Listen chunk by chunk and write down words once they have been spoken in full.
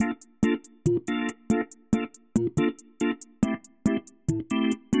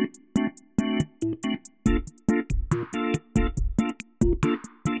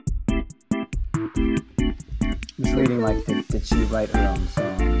meaning like, did she write her own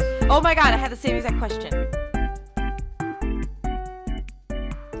songs? Oh my God, I had the same exact question.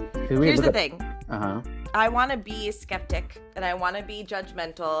 Here's the thing. I want to be a skeptic and I want to be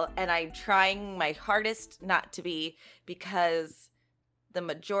judgmental, and I'm trying my hardest not to be, because the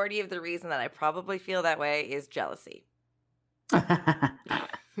majority of the reason that I probably feel that way is jealousy.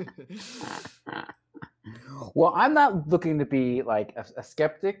 Well, I'm not looking to be like a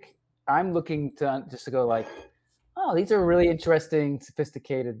skeptic. I'm looking to just to go like, oh, these are really interesting,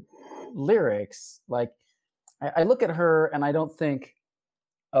 sophisticated lyrics. Like, I look at her and I don't think,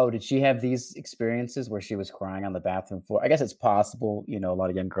 oh, did she have these experiences where she was crying on the bathroom floor? I guess it's possible, a lot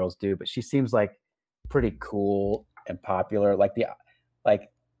of young girls do, but she seems like pretty cool and popular. Like the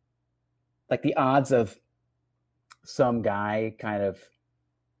odds of some guy kind of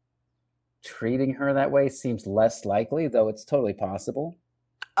treating her that way seems less likely, though it's totally possible.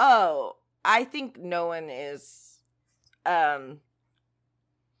 Oh, I think no one is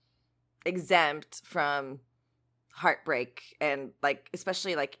exempt from heartbreak, and like,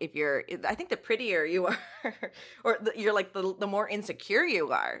 especially like if you're, I think the prettier you are or you're like the more insecure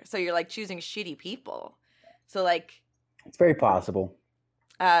you are, so you're like choosing shitty people, so like it's very possible.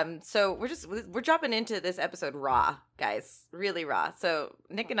 So we're jumping into this episode raw, guys, really raw. So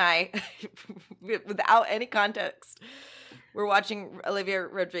Nick and I, without any context, we're watching Olivia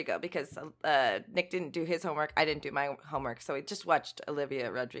Rodrigo because Nick didn't do his homework, I didn't do my homework, so we just watched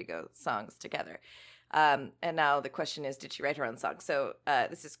Olivia Rodrigo songs together. And now the question is, did she write her own song? So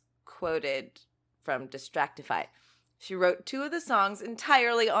this is quoted from Distractify. She wrote 2 of the songs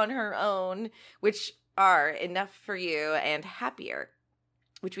entirely on her own, which are Enough for You and Happier,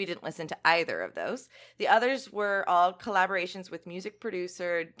 which we didn't listen to either of those. The others were all collaborations with music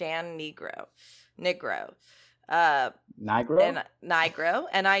producer Dan Nigro. Nigro? And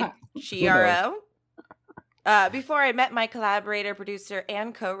I, Chiaro. Before I met my collaborator, producer,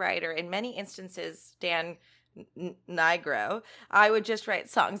 and co-writer, in many instances, Dan Nigro, I would just write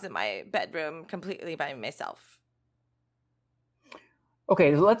songs in my bedroom completely by myself.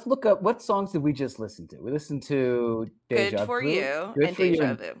 Okay, so let's look up, what songs did we just listen to? We listened to Deja Good for Vu. You Good and for You.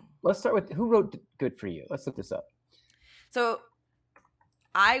 Deja Vu. Let's start with, who wrote Good for You? Let's look this up. So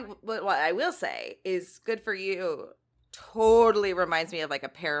what I will say is Good for You totally reminds me of like a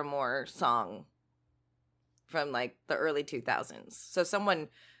Paramore song from like the early 2000s. So someone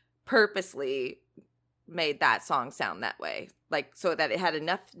purposely made that song sound that way, like so that it had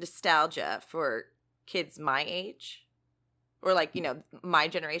enough nostalgia for kids my age, or like, my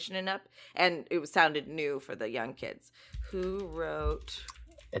generation and up, and it sounded new for the young kids. Who wrote?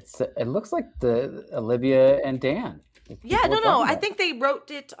 It looks like the Olivia and Dan. Yeah, no. I think they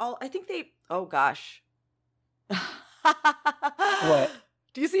wrote it all. I think they. Oh gosh. What?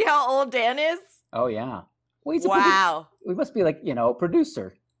 Do you see how old Dan is? Oh yeah. Well, he's wow. We must be like, a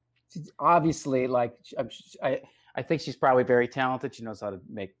producer. She's obviously like, I think she's probably very talented. She knows how to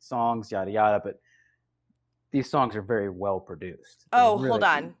make songs, yada yada. But these songs are very well produced. Oh, really, hold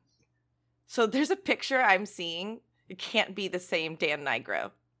on. So there's a picture I'm seeing. It can't be the same Dan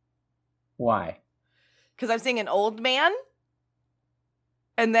Nigro. Why? Because I'm seeing an old man,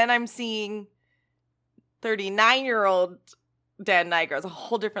 and then I'm seeing 39-year-old Dan Nigro. It's a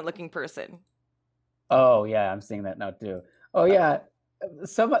whole different looking person. Oh yeah, I'm seeing that now too. Oh yeah,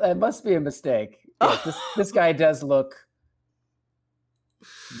 that must be a mistake. Yes, this guy does look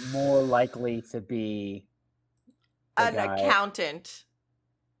more likely to be an accountant.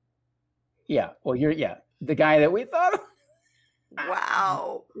 Yeah, well, the guy that we thought of.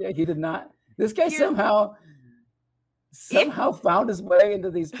 Wow. Yeah, he did not. This guy somehow found his way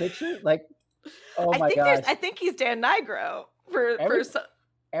into these pictures. Like, oh my gosh. I think he's Dan Nigro.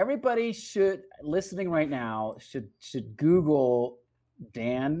 Everybody listening right now should Google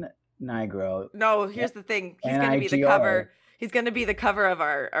Dan Nigro. No, here's the thing. He's going to be the cover. He's going to be the cover of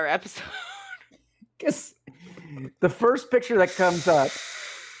our episode. Because the first picture that comes up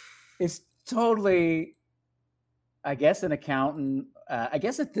is totally, I guess, an accountant. I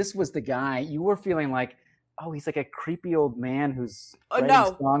guess if this was the guy, you were feeling like, oh, he's like a creepy old man who's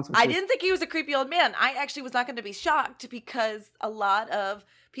writing songs. I didn't think he was a creepy old man. I actually was not going to be shocked, because a lot of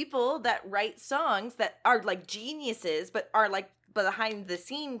people that write songs that are like geniuses, but are like behind the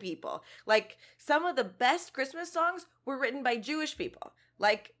scene people. Like some of the best Christmas songs were written by Jewish people.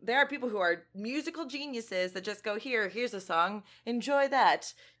 Like there are people who are musical geniuses that just go, here's a song, enjoy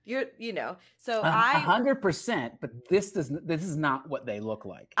that. So 100%, but this is not what they look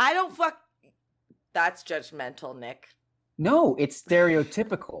like. That's judgmental, Nick. No, it's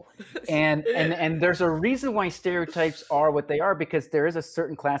stereotypical. And there's a reason why stereotypes are what they are, because there is a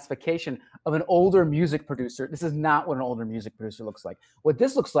certain classification of an older music producer. This is not what an older music producer looks like. What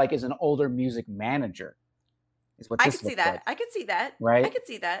this looks like is an older music manager. Is what I this could see looks that. like, I could see that. right? I could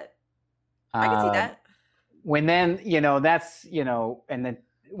see that. I could see that. When then, that's, and then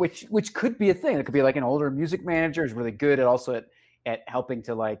which could be a thing. It could be like an older music manager is really good at helping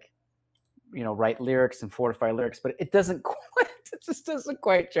to like, write lyrics and fortify lyrics, but it just doesn't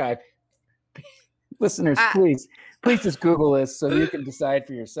quite jive. Listeners, please just Google this so you can decide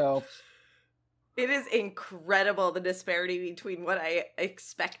for yourself. It is incredible, the disparity between what I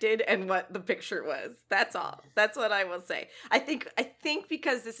expected and what the picture was. That's all. That's what I will say. I think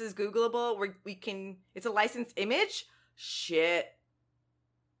because this is Googleable, we can. It's a licensed image. Shit.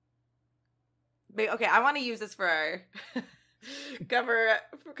 Okay, I want to use this for our cover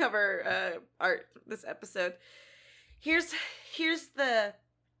art this episode. Here's the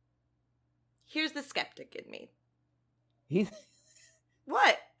skeptic in me.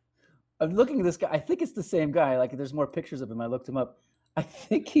 What? I'm looking at this guy. I think it's the same guy. Like, there's more pictures of him. I looked him up. I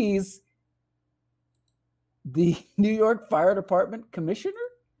think he's the New York Fire Department commissioner.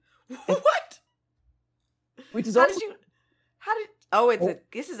 What? Which is this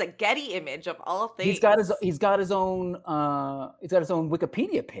is a Getty image of all things. He's got his own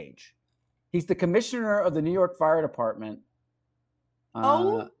Wikipedia page. He's the commissioner of the New York Fire Department.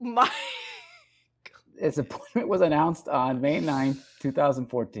 Oh my! His appointment was announced on May 9th,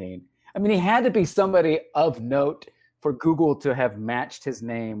 2014. I mean, he had to be somebody of note for Google to have matched his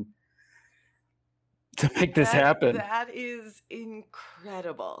name to make this happen. That is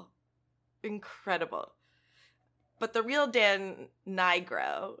incredible. Incredible. But the real Dan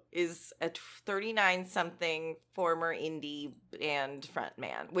Nigro is a 39-something former indie band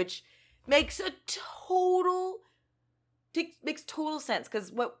frontman, which makes total sense,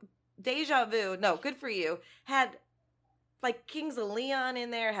 because what Deja Vu, no, Good For You, had like Kings of Leon in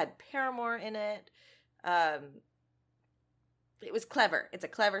there, had Paramore in it. It was clever. It's a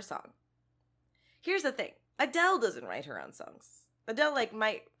clever song. Here's the thing. Adele doesn't write her own songs. Adele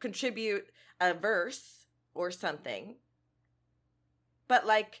might contribute a verse or something. But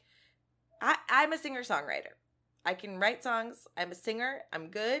I'm a singer-songwriter. I can write songs. I'm a singer. I'm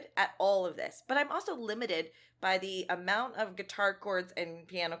good at all of this. But I'm also limited by the amount of guitar chords and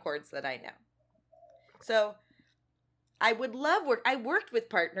piano chords that I know. So I would love work. I worked with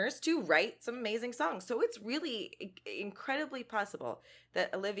partners to write some amazing songs. So it's really incredibly possible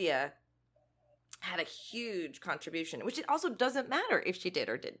that Olivia had a huge contribution, which it also doesn't matter if she did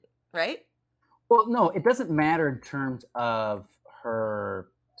or didn't, right? Well, no, it doesn't matter in terms of her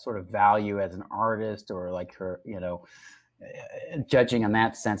sort of value as an artist or like her, judging in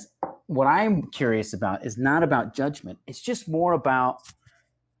that sense. What I'm curious about is not about judgment. It's just more about,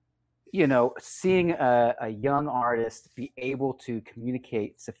 seeing a young artist be able to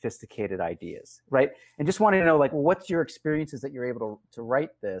communicate sophisticated ideas, right? And just wanting to know, what's your experiences that you're able to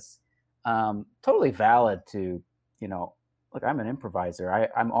write this? Totally valid to, look, I'm an improviser.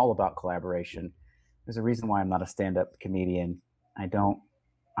 I'm all about collaboration. There's a reason why I'm not a stand-up comedian. I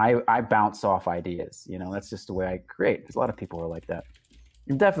bounce off ideas. That's just the way I create. There's a lot of people who are like that.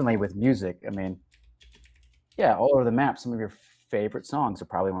 And definitely with music. I mean, yeah, all over the map, some of your favorite songs are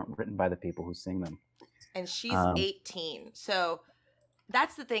probably weren't written by the people who sing them. And she's 18. So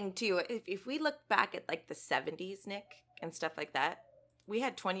that's the thing too. If we look back at the 70s, Nick, and stuff like that, we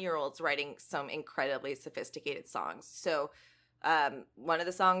had 20-year-olds writing some incredibly sophisticated songs. So one of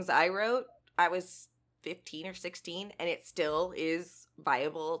the songs I wrote, I was 15 or 16, and it still is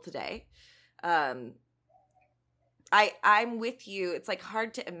viable today. I'm with you. It's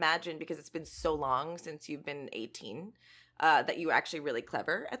hard to imagine, because it's been so long since you've been 18, that you were actually really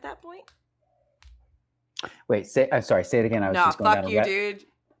clever at that point. Wait, I'm sorry, say it again. Fuck you, dude.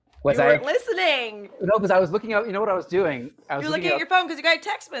 Was you weren't listening. No, because I was looking up. You know what I was doing? You're looking at your phone because you got a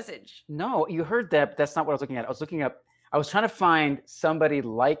text message. No, you heard that. But that's not what I was looking at. I was trying to find somebody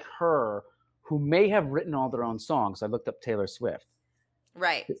like her who may have written all their own songs. I looked up Taylor Swift.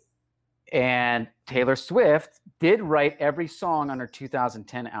 Right. And Taylor Swift did write every song on her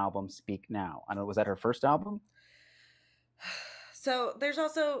 2010 album, Speak Now. I don't know, was that her first album? So there's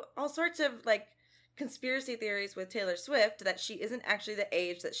also all sorts of conspiracy theories with Taylor Swift that she isn't actually the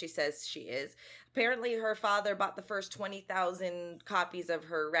age that she says she is. Apparently her father bought the first 20,000 copies of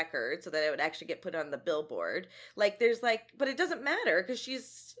her record so that it would actually get put on the Billboard. But it doesn't matter because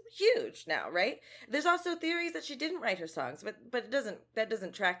she's huge now, right? There's also theories that she didn't write her songs, but that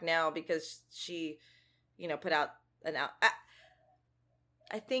doesn't track now because she, put out an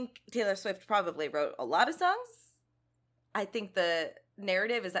I think Taylor Swift probably wrote a lot of songs, I think the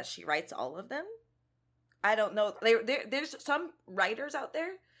narrative is that she writes all of them. I don't know. There's some writers out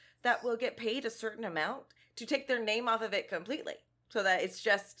there that will get paid a certain amount to take their name off of it completely, so that it's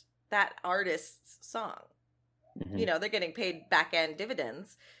just that artist's song. Mhm. You know, they're getting paid back end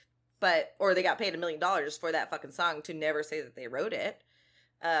dividends, or they got paid $1 million for that fucking song to never say that they wrote it.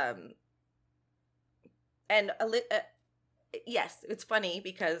 Yes, it's funny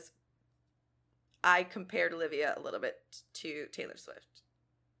because I compared Olivia a little bit to Taylor Swift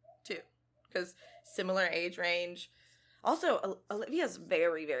too, because similar age range. Also, Olivia's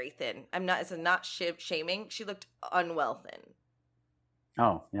very, very thin. It's not shaming. She looked unwell thin.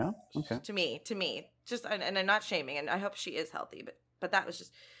 Oh, yeah? Okay. To me. Just, and I'm not shaming, and I hope she is healthy, but that was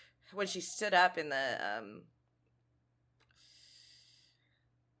just, when she stood up in the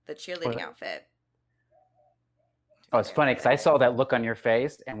cheerleading outfit. Oh, it's funny because I saw that look on your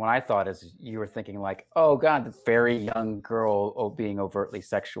face, and what I thought is you were thinking like, "Oh God, the very young girl being overtly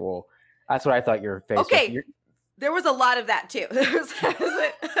sexual." That's what I thought your face. Okay, was. There was a lot of that too.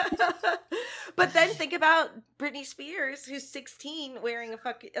 But then think about Britney Spears, who's 16, wearing a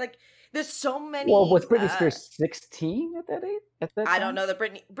fucking There's so many. Well, was Britney Spears 16 at that age? I don't know that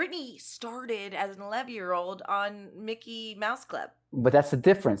Britney started as an 11-year-old on Mickey Mouse Club. But that's the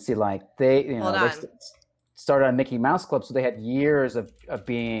difference. See, like they started on Mickey Mouse Club, so they had years of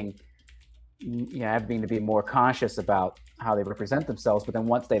being, having to be more conscious about how they represent themselves. But then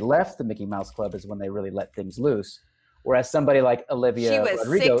once they left the Mickey Mouse Club is when they really let things loose. Whereas somebody like Olivia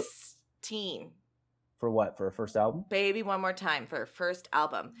Rodrigo, 16. For what? For her first album? Baby One More Time, for her first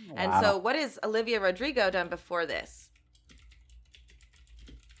album. Wow. And so what has Olivia Rodrigo done before this?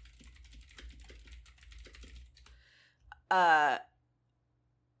 I'm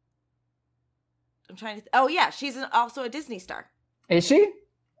trying to. Oh yeah, she's also a Disney star. Is she?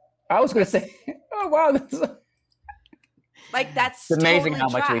 I was going to say. Oh wow, that's it's amazing totally how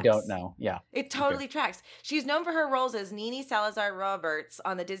much tracks. we don't know. Yeah, it totally tracks. She's known for her roles as Nini Salazar Roberts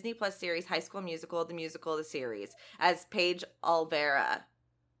on the Disney Plus series High School Musical, the series, as Paige Alvera.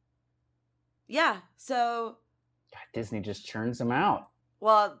 Yeah, so God, Disney just churns them out.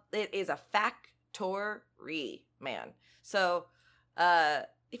 Well, it is a factory, man. So,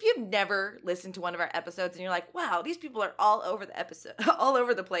 if you've never listened to one of our episodes and you're like, "Wow, these people are all over the episode, all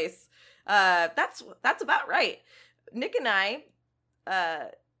over the place," that's about right. Nick and I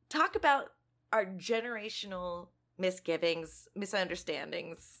talk about our generational misgivings,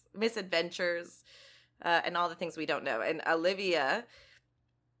 misunderstandings, misadventures, and all the things we don't know. And Olivia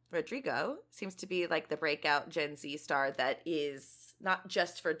Rodrigo seems to be like the breakout Gen Z star that is not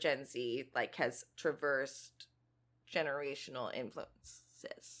just for Gen Z, has traversed generational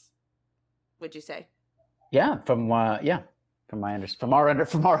influences. Would you say? Yeah, from our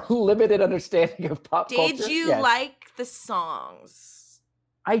limited understanding of pop culture. Did you like the songs?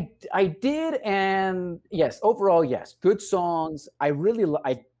 I did, and yes, overall, yes, good songs. I really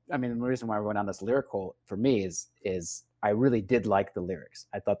I mean, the reason why I went on this lyrical for me is I really did like the lyrics.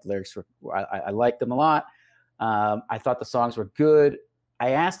 I thought the lyrics were I liked them a lot. I thought the songs were good.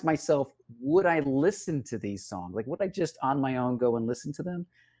 I asked myself, would I listen to these songs? Would I just on my own go and listen to them?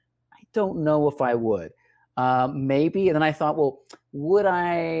 I don't know if I would. Maybe. And then I thought, well, would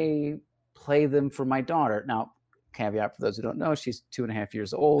I play them for my daughter? Now, caveat for those who don't know, she's 2.5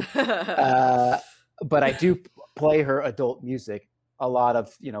 years old. But I do play her adult music, a lot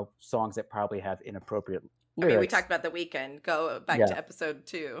of, songs that probably have inappropriate lyrics. I mean, we talked about The Weeknd. Go back to episode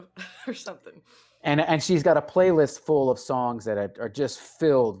 2 or something. And she's got a playlist full of songs that are just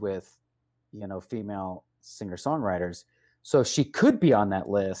filled with, female singer-songwriters. So she could be on that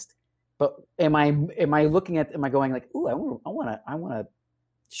list. But am I going like, ooh, I want to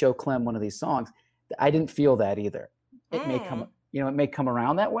show Clem one of these songs? I didn't feel that either. It may come, it may come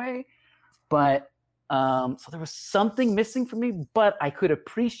around that way, but so there was something missing for me. But I could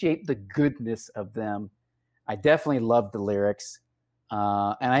appreciate the goodness of them. I definitely loved the lyrics, and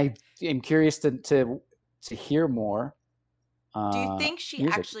I am curious to hear more. Do you think she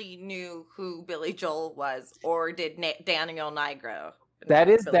actually knew who Billy Joel was, or did Daniel Nigro? That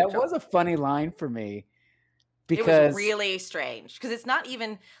was a funny line for me, because it was really strange, because it's not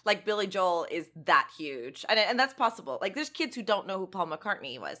even like Billy Joel is that huge, and that's possible. There's kids who don't know who Paul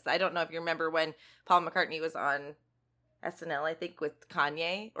McCartney was. I don't know if you remember when Paul McCartney was on SNL, I think, with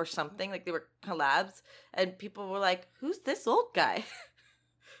Kanye or something. They were collabs, and people were like, "Who's this old guy?"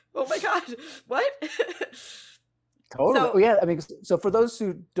 Oh my god, what? Totally. Yeah, I mean, so for those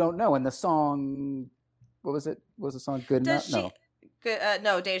who don't know, in the song, what was it? Was the song Good Enough? No.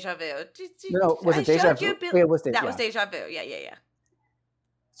 No, Deja Vu. No, was it Deja Vu? That was Deja Vu. Yeah.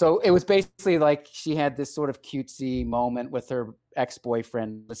 So it was basically like she had this sort of cutesy moment with her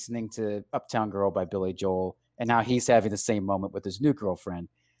ex-boyfriend listening to Uptown Girl by Billy Joel, and now he's having the same moment with his new girlfriend.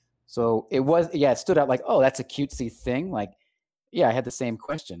 So it stood out like, oh, that's a cutesy thing. Like, yeah, I had the same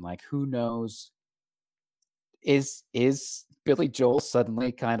question. Like, who knows? Is Billy Joel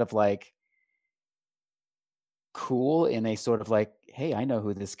suddenly kind of like cool in a sort of like, hey, I know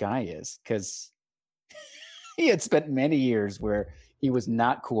who this guy is? Because he had spent many years where he was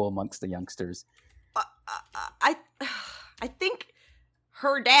not cool amongst the youngsters. I I think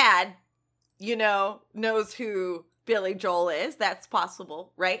her dad, knows who Billy Joel is. That's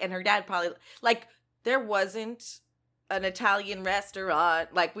possible, right? And her dad probably like there wasn't an Italian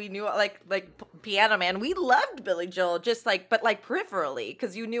restaurant like we knew like Piano Man. We loved Billy Joel just like but like peripherally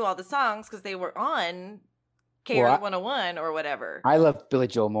because you knew all the songs because they were on KR 101 or whatever. I love Billy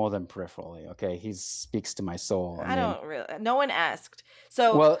Joel more than peripherally. Okay, he speaks to my soul. I don't really. No one asked.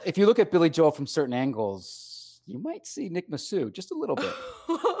 So well, if you look at Billy Joel from certain angles, you might see Nick Massou just a little bit.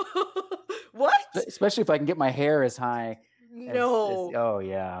 What? Especially if I can get my hair as high. No. Oh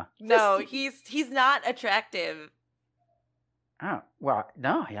yeah. No, he's not attractive. Oh well,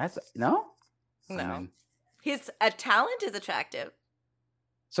 no, no. No, I mean, his talent is attractive.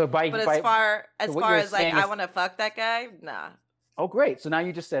 So but as far as like I want to fuck that guy, nah. Oh great! So now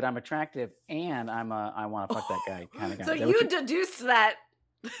you just said I'm attractive and I want to fuck that guy kind of guy. So you deduced that.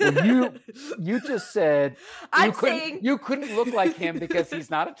 Well, you just said you couldn't look like him because he's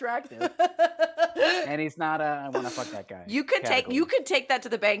not attractive and he's not I want to fuck that guy. You could take that to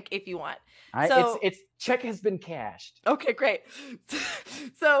the bank if you want. It's check has been cashed. Okay, great.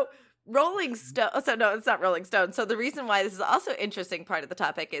 So Rolling Stone. So no, it's not Rolling Stone. So the reason why this is also interesting part of the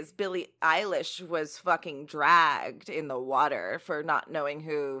topic is Billie Eilish was fucking dragged in the water for not knowing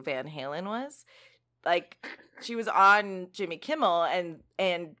who Van Halen was. Like she was on Jimmy Kimmel and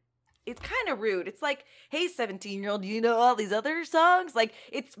it's kind of rude. It's like, hey, 17-year-old, do you know all these other songs? Like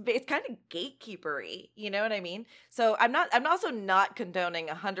it's kind of gatekeepery. You know what I mean? So I'm also not condoning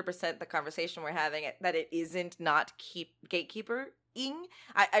 100% the conversation we're having that it isn't not gatekeeper.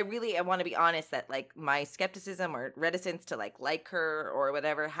 I want to be honest that like my skepticism or reticence to like her or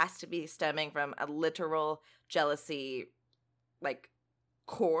whatever has to be stemming from a literal jealousy like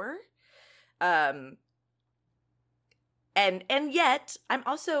core. And yet I'm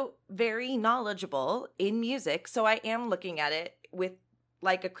also very knowledgeable in music, so I am looking at it with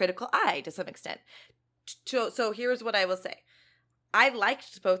like a critical eye to some extent. So here's what I will say. I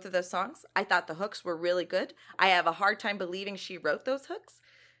liked both of those songs. I thought the hooks were really good. I have a hard time believing she wrote those hooks,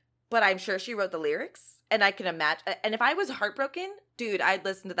 but I'm sure she wrote the lyrics. And I can imagine. And if I was heartbroken, dude, I'd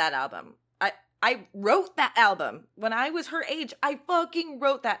listen to that album. I wrote that album. When I was her age, I fucking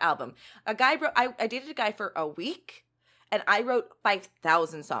wrote that album. I dated a guy for a week, and I wrote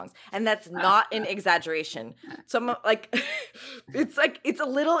 5,000 songs. And that's not an exaggeration. So like, it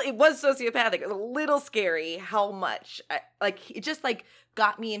was sociopathic. It was a little scary how much, it just like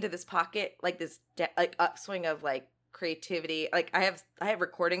got me into this pocket, like this upswing of like creativity. Like I have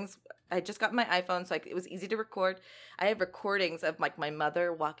recordings. I just got my iPhone, so it was easy to record. I have recordings of like my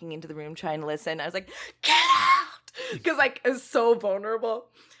mother walking into the room trying to listen. I was like, get out! Because like it was so vulnerable.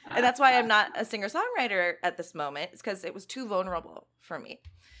 And that's why I'm not a singer-songwriter at this moment. It's because it was too vulnerable for me.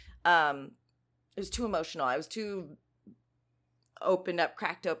 It was too emotional. I was too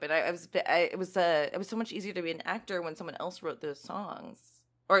cracked open. It was so much easier to be an actor when someone else wrote the songs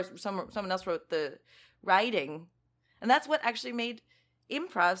or someone else wrote the writing, and that's what actually made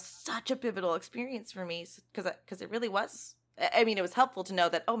improv such a pivotal experience for me because it really was. I mean, it was helpful to know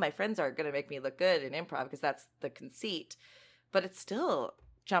that my friends are going to make me look good in improv because that's the conceit, but it's still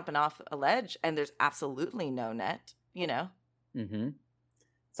jumping off a ledge and there's absolutely no net, Mm-hmm.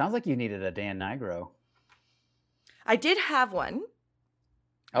 Sounds like you needed a Dan Nigro. I did have one.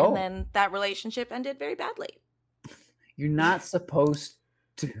 Oh. And then that relationship ended very badly. You're not supposed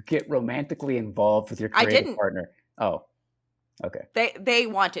to get romantically involved with your creative partner. Oh, okay. They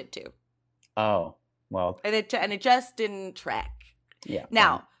wanted to. Oh, well. And it just didn't track. Yeah.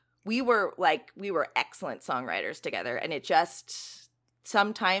 Now, we were excellent songwriters together, and it just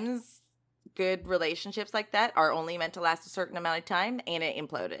sometimes good relationships like that are only meant to last a certain amount of time, and it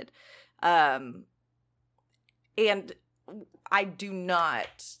imploded. And I do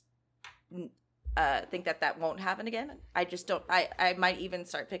not think that won't happen again. I just don't. I might even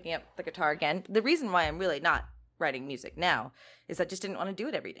start picking up the guitar again. The reason why I'm really not writing music now is I just didn't want to do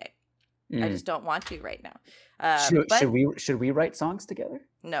it every day. I just don't want to right now. Should we write songs together?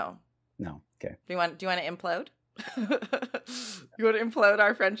 No. Okay. Do you want to implode? You want to implode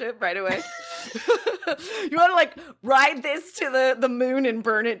our friendship right away? You want to like ride this to the moon and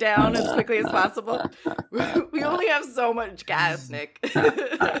burn it down as quickly as possible? We only have so much gas, Nick.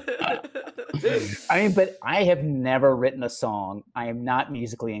 I mean, but I have never written a song. I am not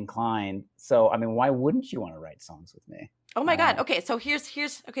musically inclined. So, I mean, why wouldn't you want to write songs with me? Oh my God. Okay. So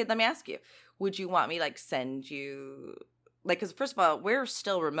here's, okay, let me ask you. Would you want me like send you, like, because first of all, we're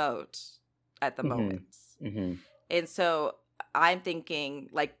still remote at the moment. Mm-hmm. And so I'm thinking,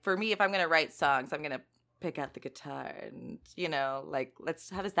 like, for me, if I'm going to write songs, I'm going to pick out the guitar and, you know, like,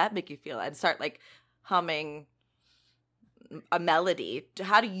 how does that make you feel? I'd start like humming a melody.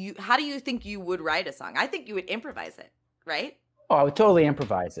 How do you think you would write a song? I think you would improvise it, right? Oh, I would totally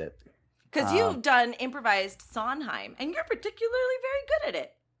improvise it. Because you've done improvised Sondheim, and you're particularly very good at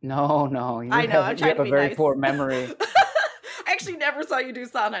it. No. I know. I'm trying to be nice. You have a very poor memory. I actually never saw you do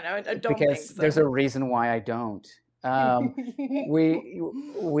Sondheim. I don't because think so. There's a reason why I don't.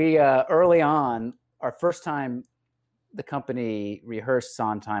 We early on, our first time the company rehearsed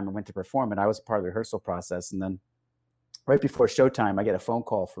Sondheim and went to perform it, I was a part of the rehearsal process, and then right before showtime, I get a phone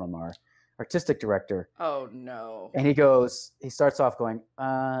call from our artistic director. Oh no! And he starts off going,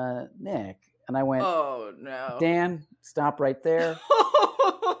 Nick, and I went, oh no, Dan, stop right there.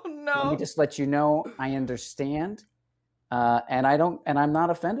 Oh no! Let me just let you know I understand, and I'm not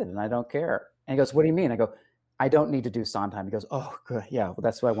offended, and I don't care. And he goes, what do you mean? I go, I don't need to do Sondheim. He goes, oh, good, yeah, well,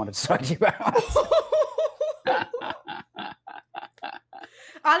 that's what I wanted to talk to you about.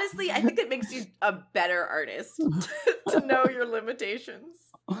 Honestly, I think it makes you a better artist to know your limitations.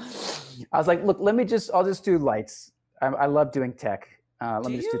 I was like, look, I'll just do lights. I love doing tech. Let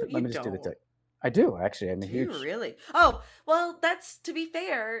me just do the tech. I do, actually. I'm a huge. You really? Oh, well, that's, to be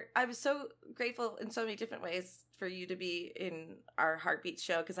fair, I was so grateful in so many different ways for you to be in our Heartbeats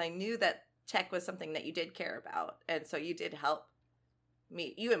show, because I knew that tech was something that you did care about. And so you did help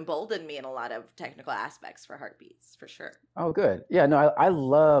me. You emboldened me in a lot of technical aspects for Heartbeats, for sure. Oh, good. Yeah, no,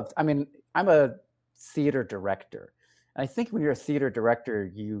 I mean, I'm a theater director. And I think when you're a theater director,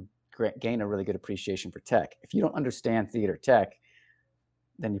 you gain a really good appreciation for tech. If you don't understand theater tech,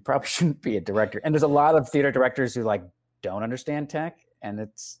 then you probably shouldn't be a director. And there's a lot of theater directors who like don't understand tech, and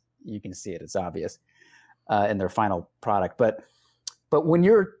you can see it. It's obvious in their final product. But when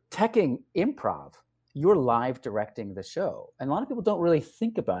you're teching improv, you're live directing the show, and a lot of people don't really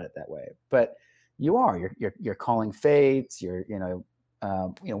think about it that way. But you are. You're calling fades.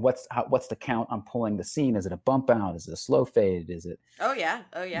 What's the count on pulling the scene? Is it a bump out? Is it a slow fade? Is it? Oh yeah.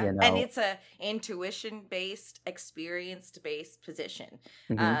 And it's a intuition based, experience based position.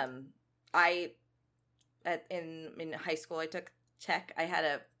 Mm-hmm. In high school, I took tech. I had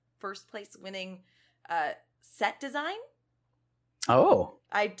a first place winning set design. Oh.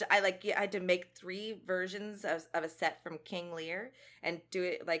 I had to make 3 versions of a set from King Lear and do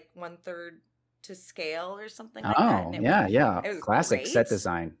it like 1/3 to scale or something like that. Oh, yeah. It was classic great. Set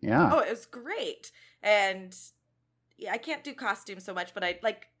design. Yeah. Oh, it was great. And yeah, I can't do costumes so much, but I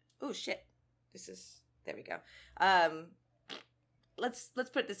like, oh shit. There we go. Let's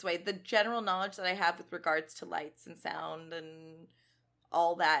put it this way. The general knowledge that I have with regards to lights and sound and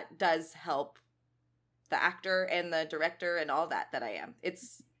all that does help the actor and the director and all that I am.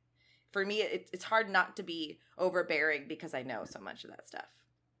 It's, for me, it's hard not to be overbearing because I know so much of that stuff.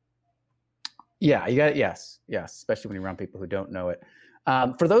 Yeah, you got it. Yes, especially when you're around people who don't know it.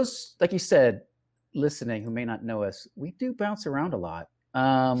 For those, like you said, listening who may not know us, we do bounce around a lot.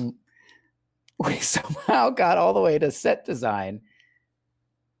 We somehow got all the way to set design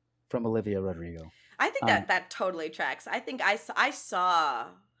from Olivia Rodrigo. I think that totally tracks. I think I saw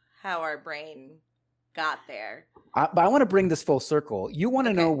how our brain got there. But I want to bring this full circle. You want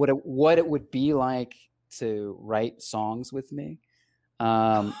to know what it would be like to write songs with me?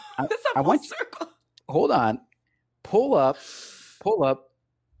 That's a full circle. Hold on. Pull up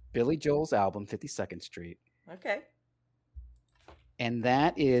Billy Joel's album, 52nd Street. Okay. And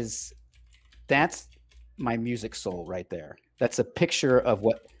that's my music soul right there. That's a picture of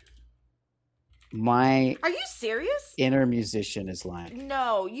what my Are you serious? Inner musician is like.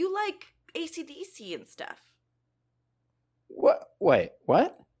 No, you like AC/DC and stuff. What? Wait,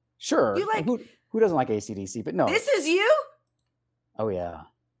 what? Sure. You like who doesn't like AC/DC? But no. This is you? Oh yeah.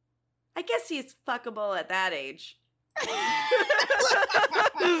 I guess he's fuckable at that age.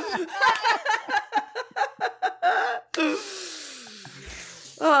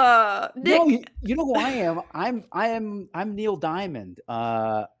 Nick. No, you know who I am. I'm Neil Diamond.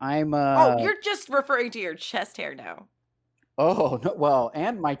 You're just referring to your chest hair now. Oh no, well,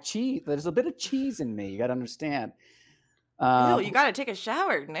 and my cheese. There's a bit of cheese in me. You got to understand. You got to take a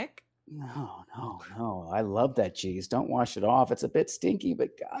shower, Nick. No. I love that cheese. Don't wash it off. It's a bit stinky,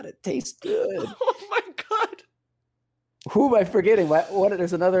 but God, it tastes good. Oh my God. Who am I forgetting? What?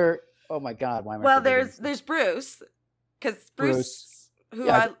 There's another. Oh my God, why am I Well, forgetting? there's Bruce, because Bruce. who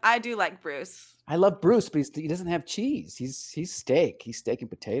Yeah, I do like Bruce. I love Bruce, but he doesn't have cheese. He's steak. He's steak and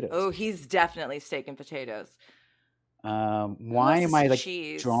potatoes. Oh, he's definitely steak and potatoes. Why am I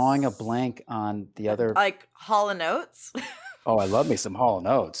drawing a blank on the other? Like Hall & Oates? Oh, I love me some Hall &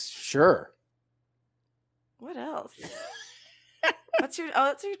 Oates. Sure. What else? What's your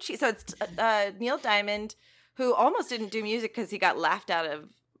cheese? So it's Neil Diamond, who almost didn't do music because he got laughed out of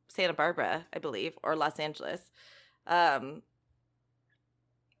Santa Barbara, I believe, or Los Angeles.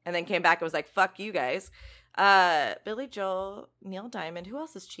 And then came back and was like, fuck you guys. Billy Joel, Neil Diamond. Who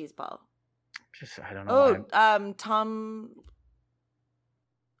else is cheese ball? I don't know. Tom.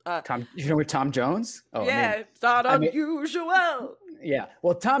 You know what Tom Jones? Oh, yeah, it's not unusual. Yeah,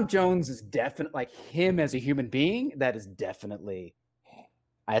 well, Tom Jones is definitely, like, him as a human being. That's definitely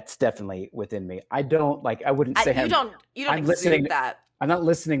within me. I wouldn't say you don't exude that. I'm not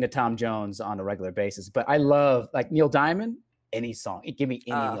listening to Tom Jones on a regular basis, but I love, like, Neil Diamond. Any song, give me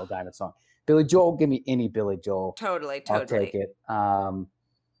any Neil Diamond song. Billy Joel, give me any Billy Joel. Totally. I'll take it.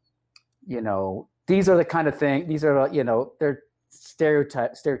 These are the kind of thing. These are, they're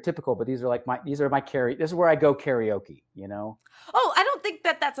stereotypical, but these are my this is where I go karaoke. Oh, I don't think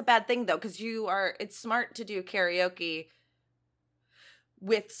that's a bad thing though, because it's smart to do karaoke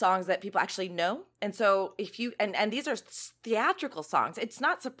with songs that people actually know. And so if you and these are theatrical songs, it's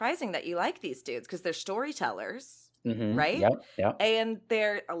not surprising that you like these dudes because they're storytellers, right? Yep. And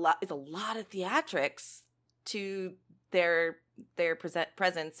it's a lot of theatrics to their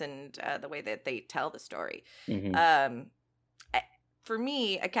presence and the way that they tell the story. For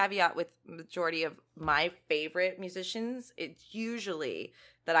me, a caveat with majority of my favorite musicians, it's usually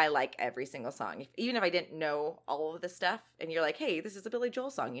that I like every single song. Even if I didn't know all of the stuff, and you're like, hey, this is a Billy Joel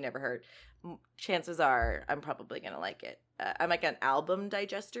song you never heard, chances are I'm probably going to like it. I'm like an album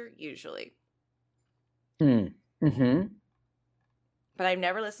digester, usually. But I've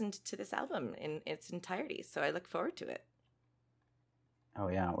never listened to this album in its entirety, so I look forward to it. Oh,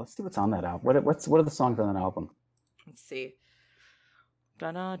 yeah. Let's see what's on that album. What are the songs on that album? Let's see.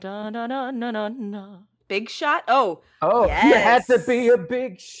 Da-na-da-na-na-na-na. Big Shot? Oh, yes. You had to be a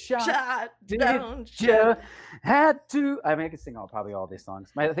big shot. Don't you? Had to. I mean, I can sing probably all these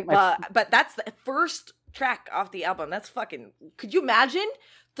songs. But that's the first track off the album. That's fucking. Could you imagine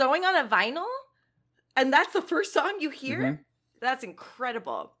throwing on a vinyl, and that's the first song you hear? That's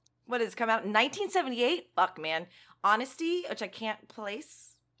incredible. What has come out in 1978? Fuck, man. Honesty, which I can't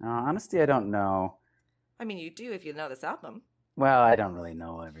place. Honesty, I don't know. I mean, you do if you know this album. Well, I don't really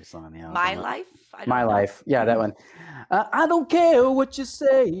know every song on the album. My Life? My Life. Yeah, that one. I don't care what you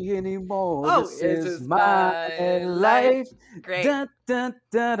say anymore. Oh, this is my life. Great. Dun, dun,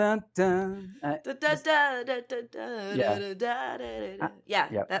 dun, dun, dun.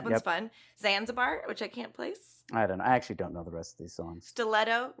 Yeah, that one's fun. Zanzibar, which I can't place. I don't know. I actually don't know the rest of these songs.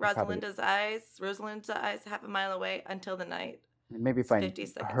 Stiletto, Rosalinda's Eyes, Half a Mile Away, Until the Night. Maybe if I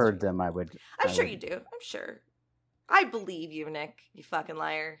heard them, I would. I'm sure you do. I'm sure. I believe you, Nick. You fucking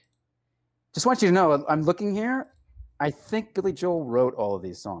liar. Just want you to know, I'm looking here. I think Billy Joel wrote all of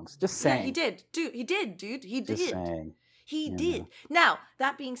these songs. Just saying. Yeah, he did. Dude, he did, dude. He did. Just saying. He did. Now,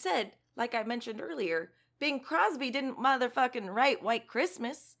 that being said, like I mentioned earlier, Bing Crosby didn't motherfucking write White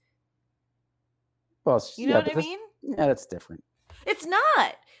Christmas. Well, you know what I mean? Yeah, that's different. It's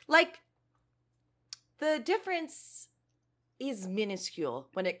not. Like, the difference is minuscule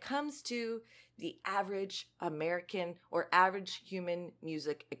when it comes to the average American or average human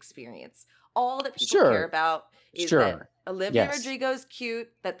music experience. All that people care about is that Olivia Rodrigo's cute,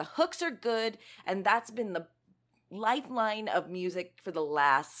 that the hooks are good, and that's been the lifeline of music for the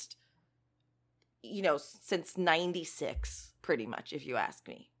last, since 96, pretty much, if you ask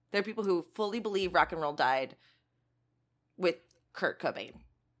me. There are people who fully believe rock and roll died with Kurt Cobain.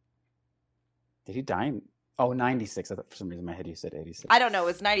 Did he die in 96? I thought for some reason in my head you said 86. I don't know.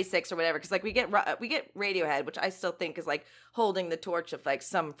 It's 96 or whatever. Because we get Radiohead, which I still think is like holding the torch of like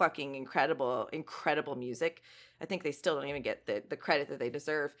some fucking incredible music. I think they still don't even get the credit that they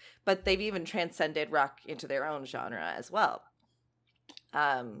deserve. But they've even transcended rock into their own genre as well.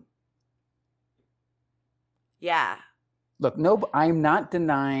 Yeah. Look, I'm not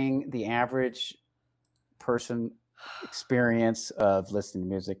denying the average person experience of listening to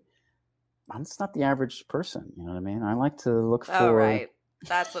music. I'm just not the average person. You know what I mean? I like to look for. Oh, right.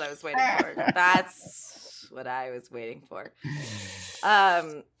 That's what I was waiting for. That's what I was waiting for.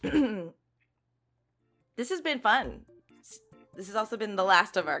 This has been fun. this has also been the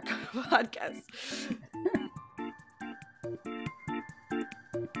last of our podcast.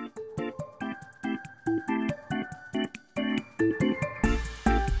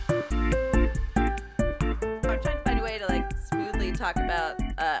 I'm trying to find a way to like smoothly talk about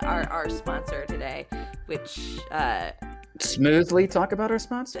our sponsor today, which Smoothly talk about our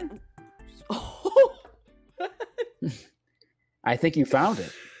sponsor? I think you found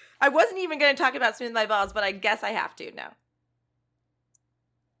it. I wasn't even going to talk about Smooth My Balls, but I guess I have to now.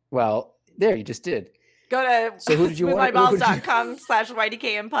 Well, there, you just did. Go to So who did you want?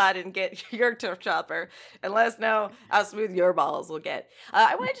 smoothmyballs.com/ydkmpod and get your turf chopper and let us know how smooth your balls will get.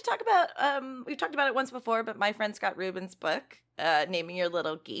 I wanted to talk about, we've talked about it once before, but my friend Scott Rubin's book, Naming Your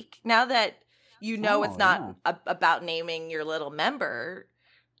Little Geek. Now that you know it's not about naming your little member,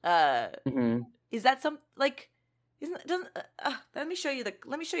 is that some, like, let me show you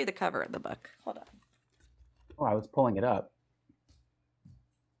the cover of the book. Hold on. Oh, I was pulling it up.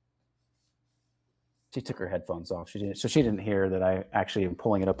 She took her headphones off. She didn't hear that I actually am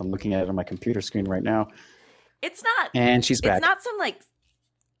pulling it up and looking at it on my computer screen right now. It's not. And she's back. It's not some like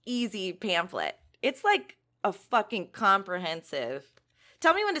easy pamphlet. It's like a fucking comprehensive.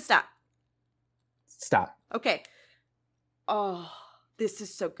 Tell me when to stop. Stop. Okay. Oh, this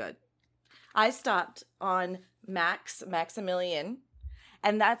is so good. I stopped on Maximilian,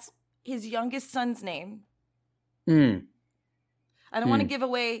 and that's his youngest son's name. I don't want to give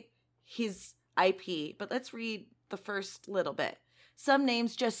away his IP, but let's read the first little bit. Some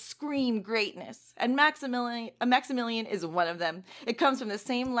names just scream greatness, and Maximilian is one of them. It comes from the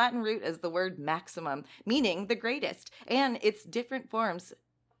same Latin root as the word maximum, meaning the greatest, and in its different forms,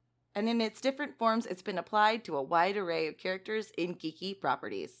 it's been applied to a wide array of characters in geeky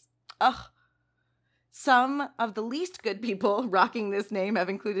properties. Ugh. Some of the least good people rocking this name have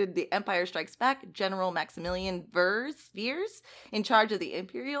included The Empire Strikes Back General Maximilian Veers, in charge of the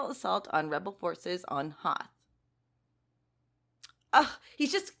Imperial assault on rebel forces on Hoth.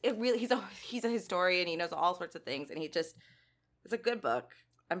 He's a historian. He knows all sorts of things, and it's a good book.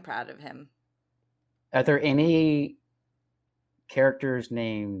 I'm proud of him. Are there any characters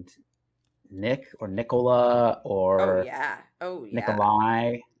named Nick or Nicola or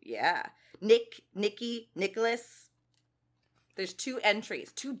Nikolai? Yeah. Nick, Nikki, Nicholas. There's two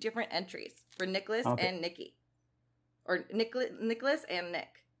different entries for Nicholas and Nikki. Or Nicholas and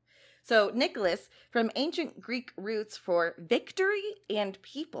Nick. So Nicholas, from ancient Greek roots for victory and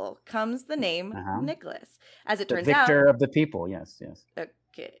people, comes the name Nicholas. As it turns out, victor of the people. Yes.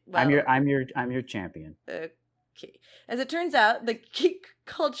 Okay. Well, I'm your champion. Okay. As it turns out, the geek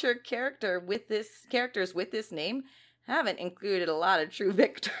culture characters with this name haven't included a lot of true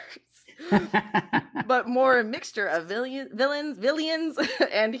victors. But more a mixture of villains,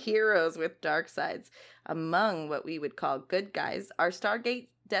 and heroes with dark sides. Among what we would call good guys are Stargate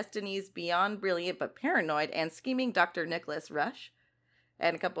Destiny's beyond brilliant but paranoid and scheming Dr. Nicholas Rush,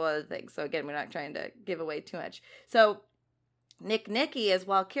 and a couple other things. So again, we're not trying to give away too much. So Nicky, as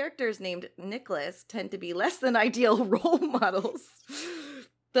while characters named Nicholas tend to be less than ideal role models,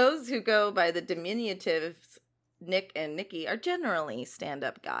 those who go by the diminutives Nick and Nikki are generally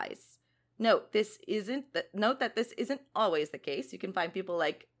stand-up guys. Note that this isn't always the case. You can find people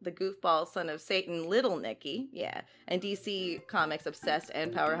like the goofball son of Satan, Little Nicky, and DC Comics obsessed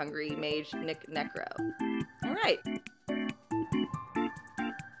and power-hungry mage Nick Necro. All right.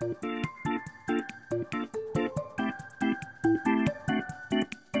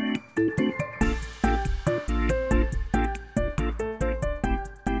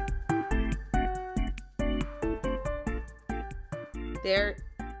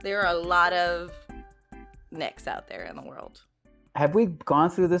 There are a lot of Nicks out there in the world. Have we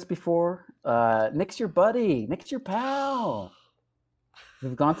gone through this before? Nick's your buddy. Nick's your pal.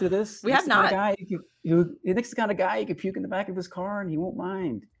 We've gone through this. We have not. Nick's the kind of guy you could puke in the back of his car and he won't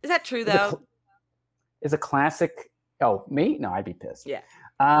mind. Is that true, though? It's a classic. Oh, me? No, I'd be pissed. Yeah.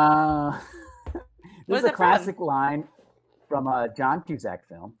 This is a classic line from a John Cusack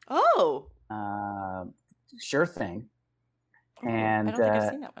film. Oh. Sure Thing. And I don't think I've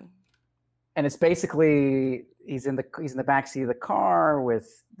seen that one. And it's basically he's in the backseat of the car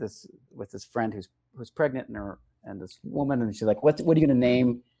with his friend who's pregnant and this woman, and she's like, what are you gonna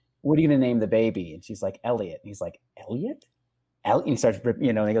name the baby? And she's like, Elliot. And he's like, Elliot? And he starts, and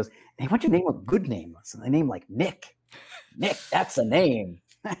he goes, hey, why don't you name a good name? So they name like Nick. Nick, that's a name.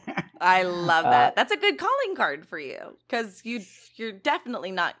 I love that. That's a good calling card for you, because you're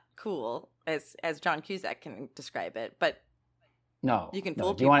definitely not cool as John Cusack can describe it, but no, you can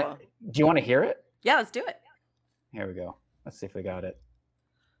fool people. Do you want to hear it? Yeah, let's do it. Here we go. Let's see if we got it.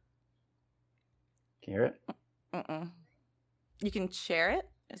 Can you hear it? You can share it?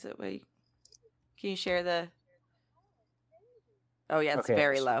 Is it where can you share the... Oh, yeah, it's Okay.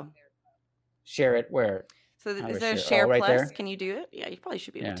 very low. Share it where? So How do is I there a share? share Oh, right plus? there? Can you do it? Yeah, you probably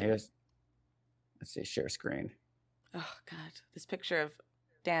should be able Yeah, to. here's. Let's see, share screen. Oh, God. This picture of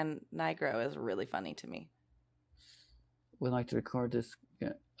Dan Nigro is really funny to me. Would like to record this.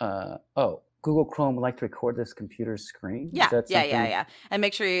 Google Chrome would like to record this computer screen. Yeah, Is that yeah. And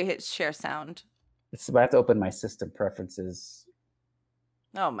make sure you hit share sound. I have to open my system preferences.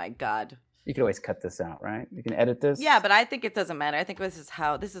 Oh my God. You can always cut this out, right? You can edit this. Yeah, but I think it doesn't matter. I think this is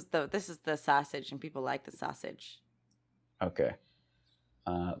the sausage, and people like the sausage. Okay.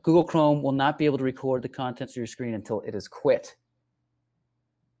 Google Chrome will not be able to record the contents of your screen until it is quit.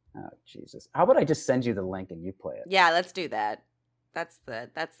 Oh, Jesus. How about I just send you the link and you play it? Yeah, let's do that. That's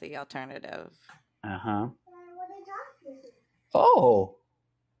the alternative. Uh-huh. Oh,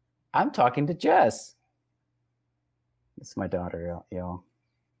 I'm talking to Jess. It's my daughter, y'all.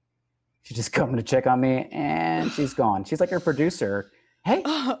 She's just coming to check on me, and she's gone. She's like our producer. Hey,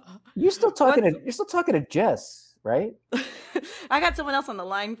 you're still talking to Jess, right? I got someone else on the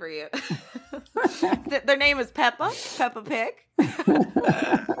line for you. Their name is Peppa Pig.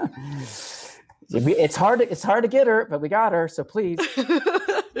 It's hard to get her, but we got her. So please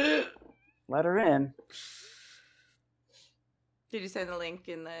let her in. Did you send the link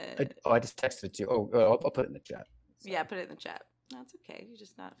in the? I just texted it to you. I'll put it in the chat. Sorry. Yeah, put it in the chat. No, it's okay. You're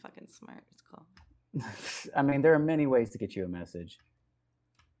just not fucking smart. It's cool. I mean, there are many ways to get you a message.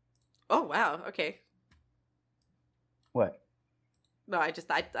 Oh wow. Okay. What? No, I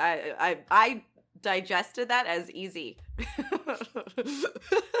digested that as easy,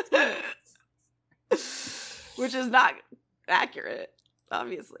 which is not accurate,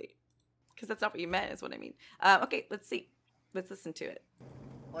 obviously, because that's not what you meant. Is what I mean. Okay, let's see. Let's listen to it.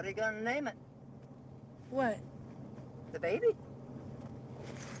 What are you gonna name it? What? The baby?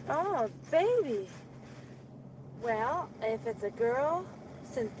 Oh, baby. Well, if it's a girl,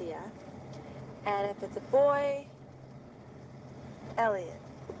 Cynthia. And if it's a boy, Elliot.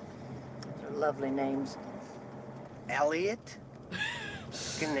 Those are lovely names. Elliot? You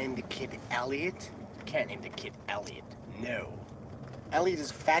gonna name the kid Elliot? You can't name the kid Elliot. No. Elliot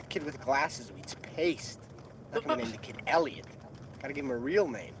is a fat kid with glasses who eats paste. Not gonna name the kid Elliot. Gotta give him a real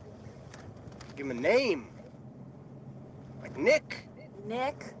name. Give him a name. Like Nick.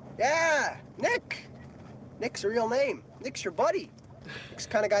 Nick? Yeah, Nick. Nick's a real name. Nick's your buddy. Nick's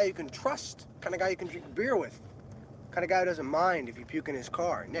the kind of guy you can trust. Kind of guy you can drink beer with. Kind of guy who doesn't mind if you puke in his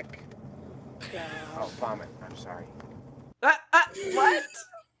car. Nick. Oh, vomit. I'm sorry. What?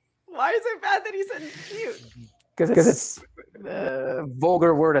 Why is it bad that he said puke? Because it's a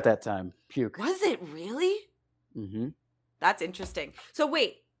vulgar word at that time. Puke. Was it really? Mm-hmm. That's interesting. So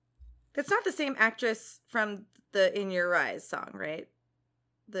wait, that's not the same actress from the "In Your Eyes" song, right?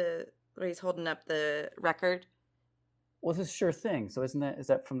 Where he's holding up the record. Well, this is Sure Thing. So isn't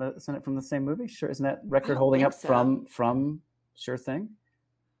it from the same movie? Sure, isn't that record don't holding think up so. from Sure Thing?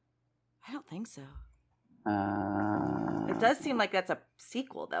 I don't think so. Uh, It does seem like that's a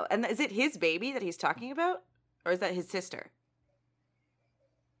sequel, though. And is it his baby that he's talking about, or is that his sister?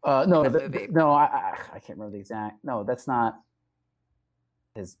 No, that movie? no, I can't remember the exact. No, that's not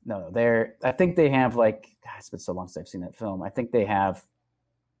his. No, they're. I think they have like. God, it's been so long since I've seen that film. I think they have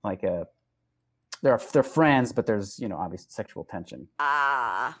like a. They're friends, but there's obvious sexual tension.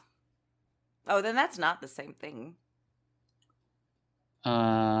 Ah. Oh, then that's not the same thing.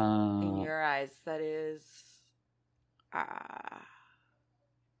 In Your Eyes, that is. I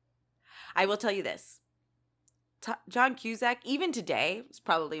will tell you this. John Cusack, even today, was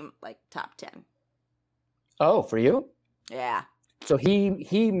probably like top 10. Oh, for you? Yeah. So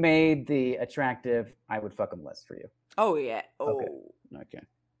he made the attractive I would fuck him list for you. Oh yeah. Oh. Okay.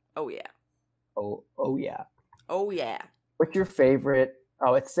 Oh yeah. Oh yeah. Oh yeah. What's your favorite?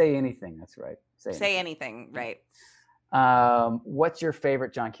 Oh, it's Say Anything. That's right. Say anything, right? What's your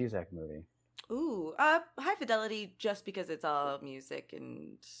favorite John Cusack movie? Ooh, High Fidelity, just because it's all music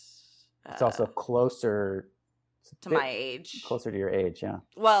and It's also closer to my age. Closer to your age, yeah.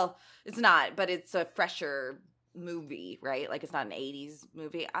 Well, it's not, but it's a fresher movie, right? Like it's not an 80s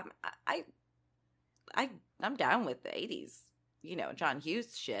movie. I'm down with the 80s. John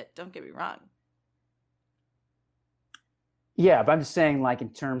Hughes shit. Don't get me wrong. Yeah, but I'm just saying, like, in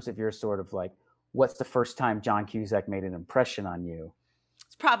terms of your sort of like, what's the first time John Cusack made an impression on you?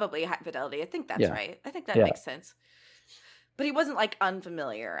 It's probably High Fidelity. I think that's right. I think that makes sense. But he wasn't like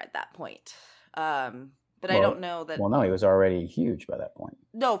unfamiliar at that point. But I don't know that. Well, no, he was already huge by that point.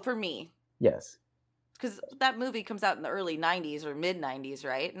 No, for me. Yes. Because that movie comes out in the early 90s or mid 90s,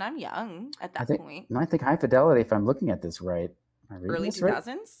 right? And I'm young at that point. And I think High Fidelity, if I'm looking at this right, Am I reading Early this right?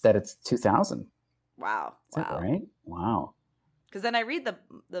 2000s? That it's 2000. Wow. Is that right? Wow. Because then I read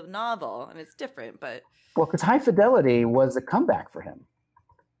the novel and it's different, but Well, because High Fidelity was a comeback for him.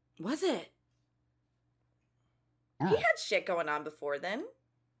 was it? Yeah. He had shit going on before then.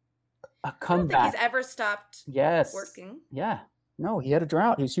 A I don't comeback. think he's ever stopped Yes. working. Yeah. No, he had a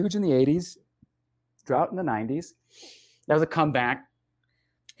drought. He was huge in the 80s, drought in the 90s. That was a comeback.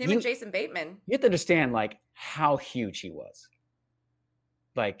 Him and Jason Bateman. You have to understand, like, how huge he was.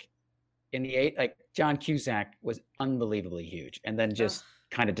 Like, in the John Cusack was unbelievably huge and then just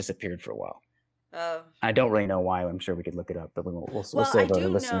kind of disappeared for a while. Oh. I don't really know why. I'm sure we could look it up, but we'll Well, save I the do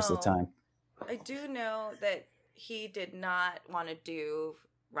listeners the know- time. I do know that he did not want to do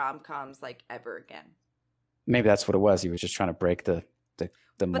rom-coms like ever again. Maybe that's what it was. He was just trying to break the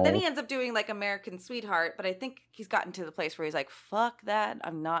But mold. then he ends up doing like American Sweetheart, but I think he's gotten to the place where he's like, fuck that,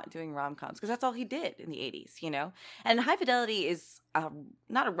 I'm not doing rom-coms, because that's all he did in the 80s, you know? And High Fidelity is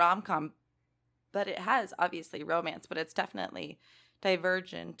not a rom-com, but it has obviously romance, but it's definitely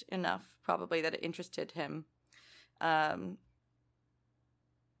divergent enough probably that it interested him.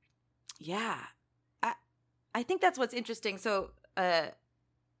 Yeah. I think that's what's interesting. So I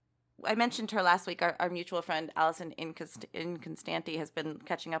mentioned her last week. Our mutual friend Allison Inconstanti has been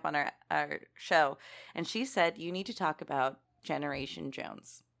catching up on our show, and she said, you need to talk about Generation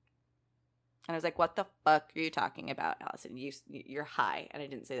Jones. And I was like, what the fuck are you talking about, Allison? You're high. And I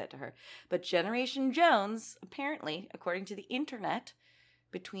didn't say that to her. But Generation Jones, apparently, according to the internet,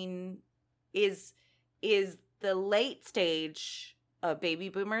 is the late stage of baby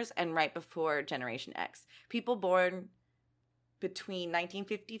boomers and right before Generation X. People born between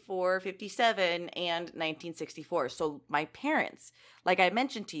 1954, 57, and 1964. So my parents, like I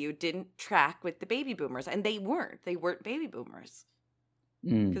mentioned to you, didn't track with the baby boomers. And they weren't. They weren't baby boomers.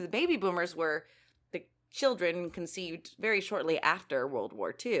 Because the baby boomers were the children conceived very shortly after World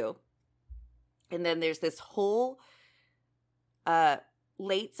War II. And then there's this whole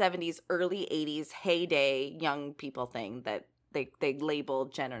late 70s, early 80s heyday young people thing that they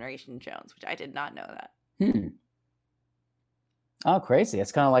labeled Generation Jones, which I did not know that. Oh, crazy!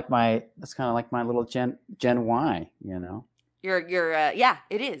 It's kind of like my little Gen Y, you know. Yeah,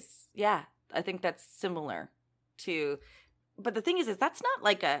 it is. Yeah, I think that's similar to. But the thing is that's not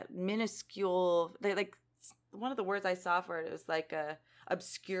like a minuscule. Like one of the words I saw for it was like a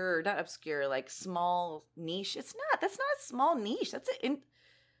obscure, not obscure, like small niche. It's not. That's not a small niche. That's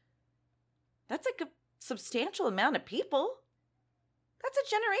like a substantial amount of people. That's a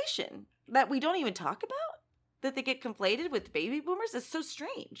generation that we don't even talk about. That they get conflated with baby boomers is so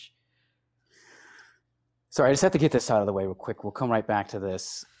strange. Sorry, I just have to get this out of the way real quick. We'll come right back to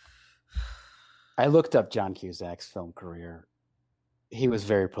this. I looked up John Cusack's film career. He was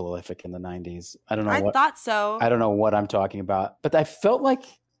very prolific in the 90s. I thought so. I don't know what I'm talking about, but I felt like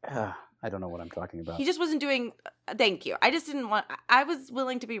I don't know what I'm talking about. He just wasn't doing. Thank you. I just didn't want. I was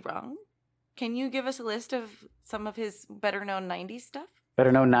willing to be wrong. Can you give us a list of some of his better known 90s stuff?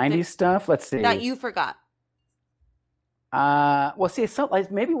 Better known 90s stuff? Let's see. That you forgot. Well, see,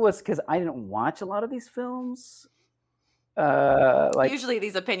 maybe it was because I didn't watch a lot of these films. Usually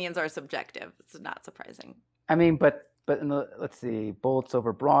these opinions are subjective. It's not surprising. I mean, but let's see, Bullets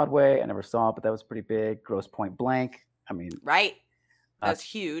Over Broadway. I never saw it, but that was pretty big. Gross Point Blank. I mean, right. That's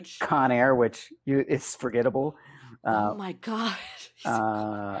huge. Con Air, which it's forgettable. Oh my god.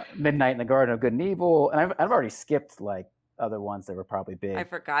 Midnight in the Garden of Good and Evil, and I've already skipped like other ones that were probably big. I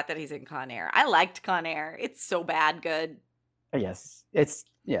forgot that he's in Con Air. I liked Con Air. It's so bad good. Yes.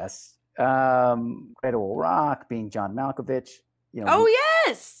 Great Old Rock, being John Malkovich. You know. Oh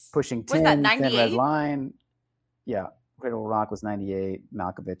yes. Pushing Was that 10, 98? Red Line. Yeah. Great Old Rock was 98.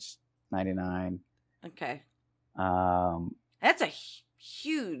 Malkovich 99. Okay. That's a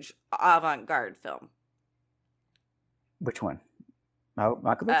huge avant-garde film. Which one?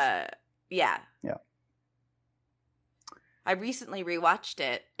 Malkovich? Yeah. Yeah. I recently rewatched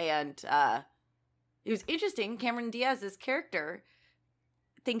it, and it was interesting. Cameron Diaz's character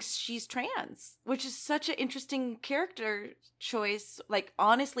thinks she's trans, which is such an interesting character choice, like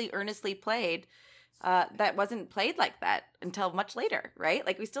honestly, earnestly played. That wasn't played like that until much later, right?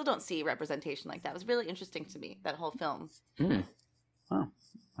 Like we still don't see representation like that. It was really interesting to me, that whole film. Oh,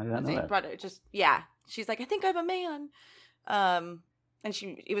 I didn't know that. She's like, I think I'm a man. And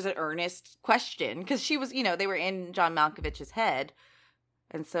it was an earnest question because she was, they were in John Malkovich's head.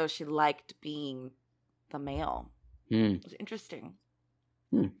 And so she liked being the male. It was interesting.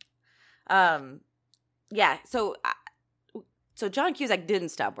 Yeah. So John Cusack didn't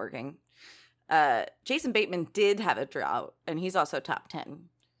stop working. Jason Bateman did have a drought, and he's also top 10.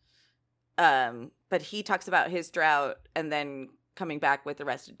 But he talks about his drought and then coming back with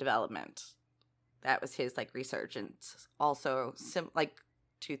Arrested Development. That was his like resurgence. Also, like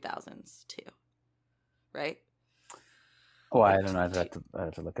 2000s too, right? Oh, I don't know. I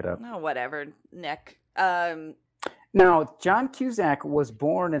have to look it up. No, whatever, Nick. Now, John Cusack was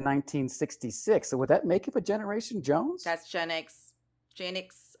born in 1966. So would that make him a Generation Jones? That's Gen X. Gen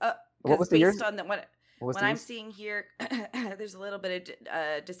X. What was the year? Based on the what was I'm seeing here, there's a little bit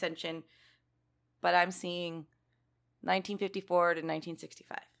of dissension, but I'm seeing 1954 to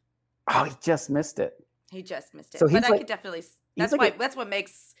 1965. Oh, he just missed it. He just missed it. So But I like- could definitely. he's That's like why. That's what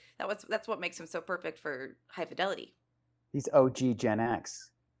makes him so perfect for High Fidelity. He's OG Gen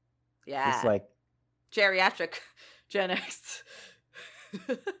X. Yeah. It's like, geriatric Gen X.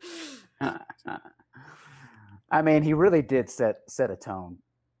 I mean, he really did set a tone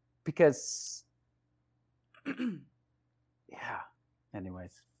because, yeah.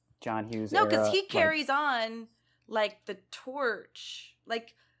 Anyways, John Hughes. No, because era, he carries on like the torch,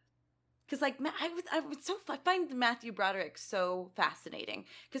 like. Because like I find Matthew Broderick so fascinating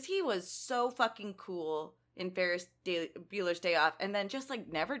because he was so fucking cool in Ferris Bueller's Day Off, and then just like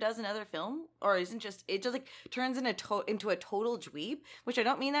never does another film, or isn't just it just like turns into a total dweeb, which I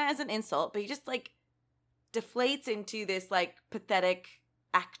don't mean that as an insult, but he just like deflates into this like pathetic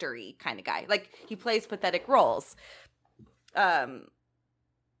actor-y kind of guy. Like he plays pathetic roles,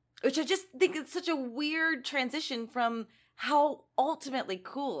 which I just think it's such a weird transition from how ultimately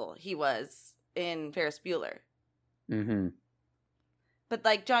cool he was in Ferris Bueller. Mm-hmm. But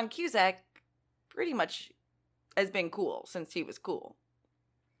like John Cusack pretty much has been cool since he was cool.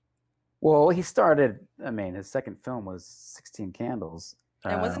 Well, he started. I mean, his second film was 16 Candles.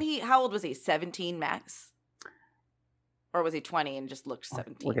 And wasn't he, how old was he? 17 max? Or was he 20 and just looked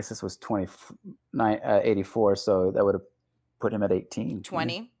 17? Well, I guess this was 84, so that would have put him at 18.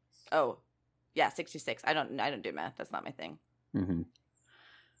 20? Oh, yeah, 66. I don't do math. That's not my thing. Mm-hmm.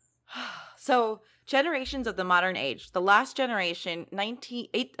 So, generations of the modern age. The last generation,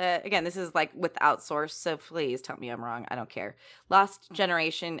 again, this is like without source, so please tell me I'm wrong. I don't care. Last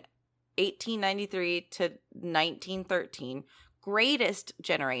generation, 1893 to 1913. Greatest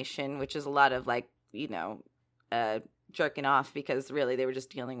generation, which is a lot of like, jerking off because really they were just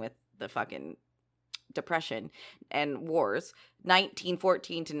dealing with the fucking depression and wars.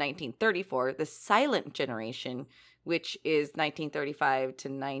 1914 to 1934. The silent generation, which is 1935 to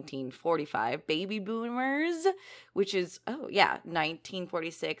 1945. Baby boomers, which is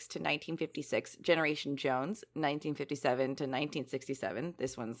 1946 to 1956. Generation Jones, 1957 to 1967.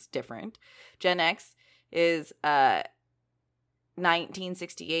 This one's different. Gen X is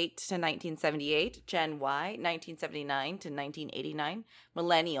 1968 to 1978. Gen Y, 1979 to 1989.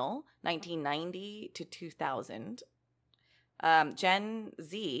 Millennial, 1990 to 2000. Gen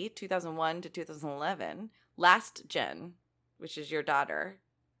Z, 2001 to 2011. Last Gen, which is your daughter,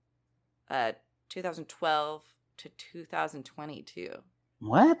 2012 to 2022.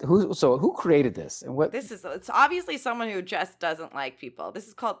 What? Who created this? And what? It's obviously someone who just doesn't like people. This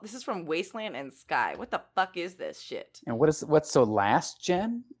is from Wasteland and Sky. What the fuck is this shit? And what's Last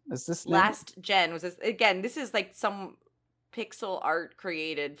Gen? Is this Last Gen was this again? This is like some pixel art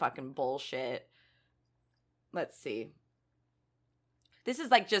created fucking bullshit. Let's see. This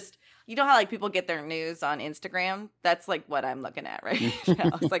is like just, you know how like people get their news on Instagram? That's like what I'm looking at right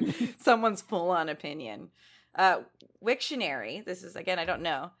now. It's like someone's full on opinion. Wiktionary, this is again, I don't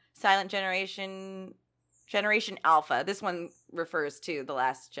know. Silent Generation Alpha. This one refers to the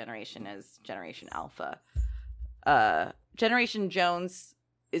last generation as Generation Alpha. Generation Jones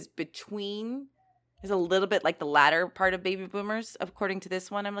is a little bit like the latter part of baby boomers, according to this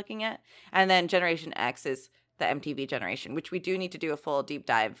one I'm looking at. And then Generation X is the MTV generation, which we do need to do a full deep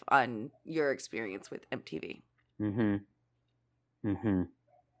dive on your experience with MTV. Mm-hmm. Mm-hmm.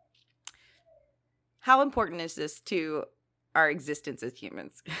 How important is this to our existence as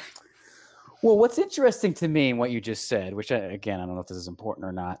humans? Well, what's interesting to me in what you just said, which I don't know if this is important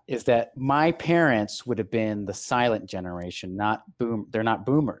or not, is that my parents would have been the silent generation, they're not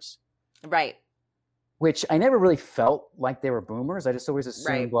boomers. Right. Which I never really felt like they were boomers. I just always assumed,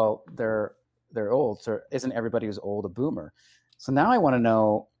 Right. well, they're old, so isn't everybody who's old a boomer? So now I want to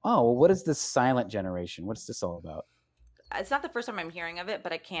know, what is this silent generation? What's this all about? It's not the first time I'm hearing of it,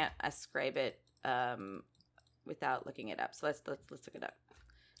 but I can't ascribe it without looking it up. So let's look it up.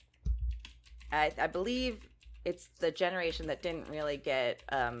 I believe it's the generation that didn't really get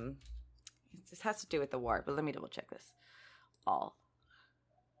this has to do with the war, but let me double check this.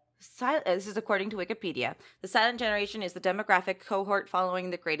 This is according to Wikipedia. The silent generation is the demographic cohort following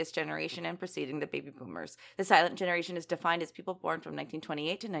the greatest generation and preceding the baby boomers. The silent generation is defined as people born from 1928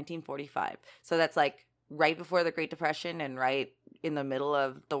 to 1945. So that's like right before the Great Depression and right in the middle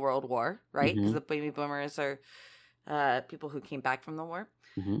of the World War, right? Because Mhm. the baby boomers are people who came back from the war,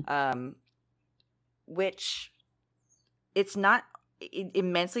 Mhm. which it's not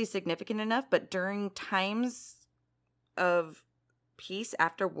immensely significant enough, but during times of peace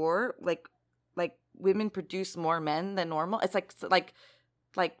after war, like women produce more men than normal. It's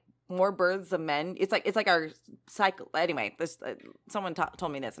like more births of men. It's like our cycle. Anyway, this someone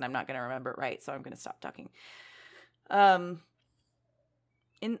told me this, and I'm not going to remember it right, so I'm going to stop talking. Let's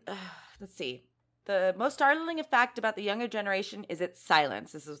see. The most startling fact about the younger generation is its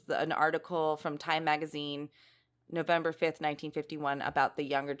silence. This is an article from Time Magazine, November 5th, 1951, about the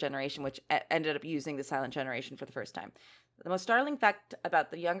younger generation, which ended up using the silent generation for the first time. The most startling fact about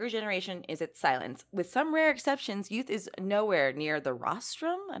the younger generation is its silence. With some rare exceptions, youth is nowhere near the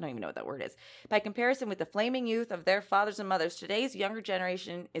rostrum. I don't even know what that word is. By comparison with the flaming youth of their fathers and mothers, today's younger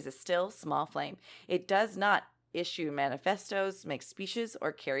generation is a still small flame. It does not issue manifestos, make speeches,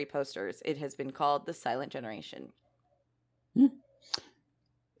 or carry posters. It has been called the silent generation.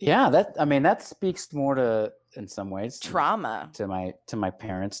 Yeah, that speaks more to, in some ways, trauma to my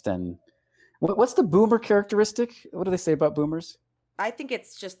parents than what's the boomer characteristic? What do they say about boomers? I think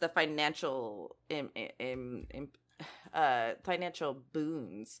it's just the financial financial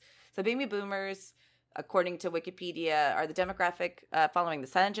boons. So baby boomers, according to Wikipedia, are the demographic following the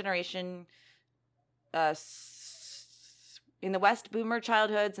silent generation. In the West, boomer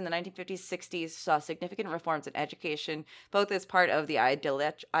childhoods in the 1950s, 60s saw significant reforms in education, both as part of the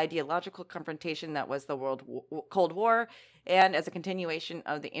ideological confrontation that was the Cold War and as a continuation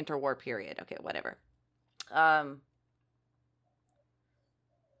of the interwar period. Okay, whatever.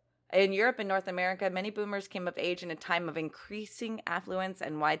 In Europe and North America, many boomers came of age in a time of increasing affluence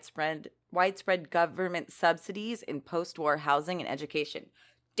and widespread government subsidies in post-war housing and education.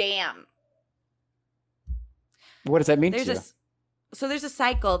 Damn. What does that mean to you? So there's a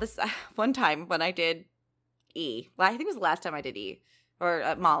cycle. This one time when I did E, well, I think it was the last time I did E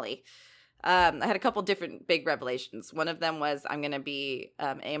or Molly. I had a couple different big revelations. One of them was I'm going to be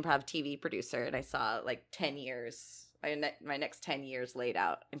an improv TV producer, and I saw like 10 years, my next 10 years laid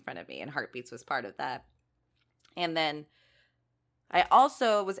out in front of me, and Heartbeats was part of that. And then I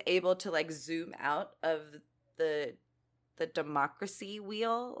also was able to like zoom out of the democracy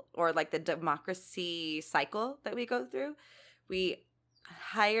wheel, or like the democracy cycle that we go through. We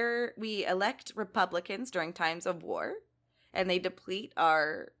elect Republicans during times of war, and they deplete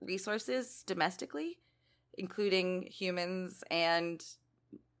our resources domestically, including humans and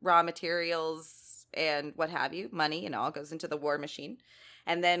raw materials and what have you, money, and all goes into the war machine.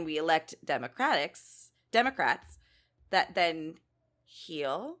 And then we elect Democrats that then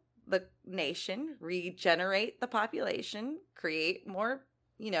heal the nation, regenerate the population, create more,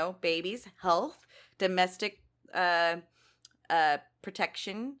 babies, health, domestic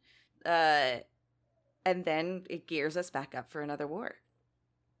protection, and then it gears us back up for another war.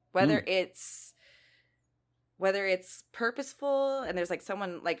 Whether it's purposeful, and there's like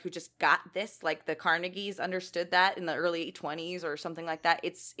someone like who just got this, like the Carnegies understood that in the early 20s or something like that.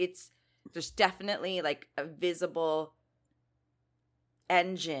 It's there's definitely like a visible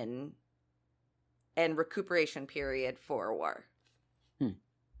engine and recuperation period for a war.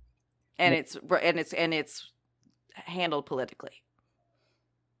 And it's handled politically.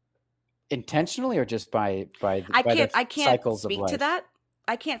 Intentionally, or just by I can't cycles speak of life? to that.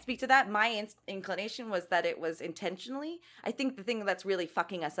 I can't speak to that. My inclination was that it was intentionally. I think the thing that's really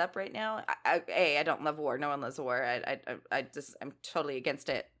fucking us up right now. I don't love war. No one loves war. I'm totally against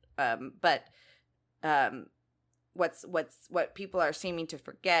it. But what people are seeming to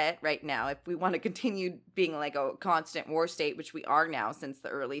forget right now, if we want to continue being like a constant war state, which we are now since the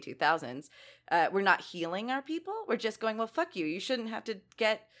early 2000s, we're not healing our people. We're just going, well, fuck you. You shouldn't have to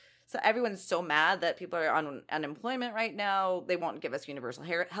get. So everyone's so mad that people are on unemployment right now. They won't give us universal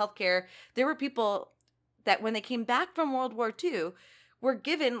health care. There were people that when they came back from World War II were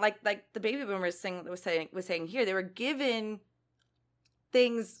given, like the baby boomers was saying here, they were given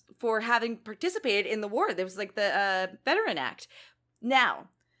things for having participated in the war. There was like the Veteran Act. Now,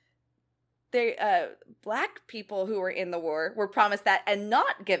 black people who were in the war were promised that and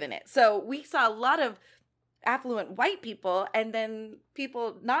not given it. So we saw a lot of affluent white people, and then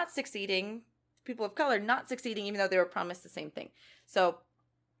people not succeeding, people of color not succeeding, even though they were promised the same thing. So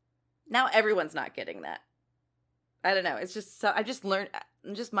now everyone's not getting that. I don't know. It's just, so I just learned,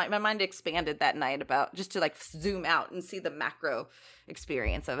 my mind expanded that night about just to like zoom out and see the macro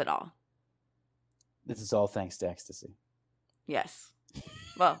experience of it all. This is all thanks to ecstasy. Yes.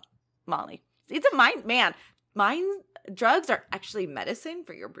 Well, Molly. It's a mind drugs are actually medicine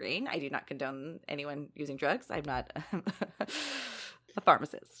for your brain. I do not condone anyone using drugs. I'm not a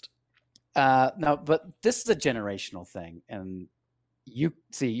pharmacist. No, but this is a generational thing, and you're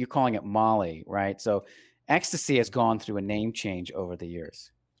calling it Molly, right? So ecstasy has gone through a name change over the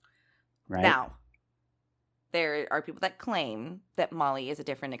years, right? Now, there are people that claim that Molly is a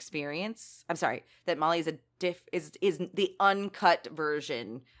different experience. I'm sorry, that Molly is is the uncut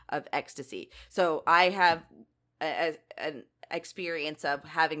version of ecstasy. So I have an experience of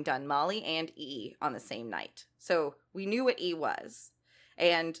having done Molly and E on the same night. So we knew what E was,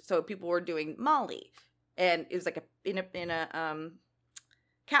 and so people were doing Molly, and it was like in a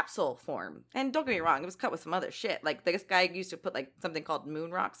capsule form. And don't get me wrong, it was cut with some other shit. Like this guy used to put like something called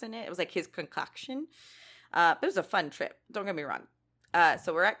moon rocks in it. It was like his concoction. But it was a fun trip. Don't get me wrong.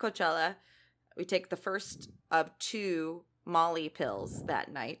 So we're at Coachella. We take the first of 2 Molly pills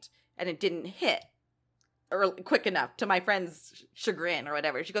that night, and it didn't hit quick enough, to my friend's chagrin or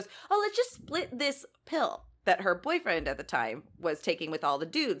whatever. She goes, "Oh, let's just split this pill," that her boyfriend at the time was taking with all the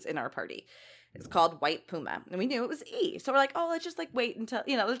dudes in our party. It's called White Puma, and we knew it was E. So we're like, "Oh, let's just like wait until,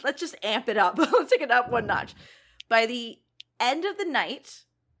 let's just amp it up. Let's take it up one notch." By the end of the night,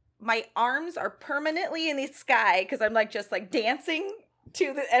 my arms are permanently in the sky because I'm like just like dancing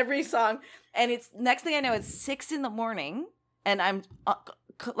to every song, and it's next thing I know, it's 6 a.m, and I'm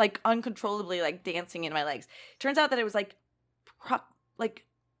like uncontrollably like dancing in my legs. Turns out that it was like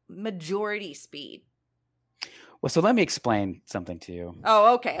majority speed. Well, so let me explain something to you.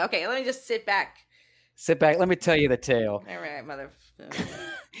 Oh, okay. Let me just sit back. Let me tell you the tale. All right, mother.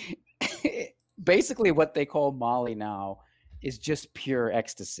 Basically, what they call Molly now is just pure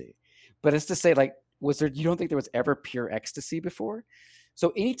ecstasy. But it's to say, like, you don't think there was ever pure ecstasy before?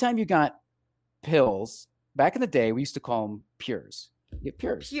 So anytime you got pills, back in the day, we used to call them pures. You get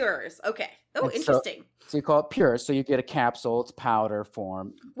pures. Pures. Okay. Oh, And interesting. So you call it pures. So you get a capsule, it's powder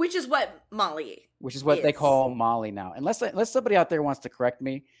form. Which is what Molly Which is what they call Molly now. Unless somebody out there wants to correct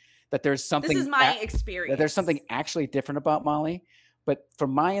me that there's something. This is my experience. That there's something actually different about Molly. But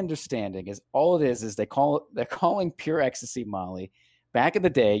from my understanding, is all it is they're calling pure ecstasy Molly. Back in the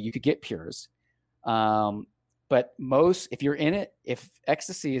day, you could get pures. But if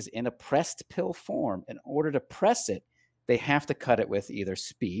ecstasy is in a pressed pill form, in order to press it, they have to cut it with either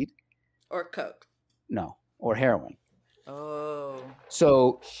speed or coke. No, or heroin. Oh.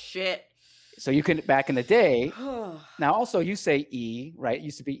 So shit. So you can, back in the day, now also you say E, right? It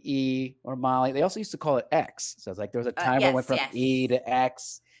used to be E or Molly. They also used to call it X. So it's like there was a time where it went from E to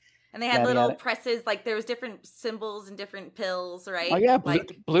X. And they had little presses, like there was different symbols and different pills, right? Oh yeah,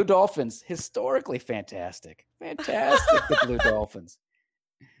 like Blue Dolphins, historically fantastic. Fantastic, the Blue Dolphins.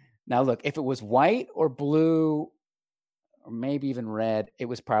 Now look, if it was white or blue, or maybe even red, it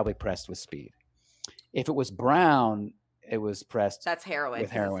was probably pressed with speed. If it was brown, it was pressed that's heroin.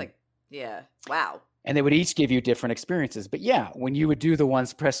 with heroin. It's like, yeah. Wow. And they would each give you different experiences. But yeah, when you would do the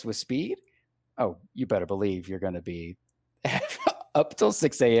ones pressed with speed, oh, you better believe you're going to be up till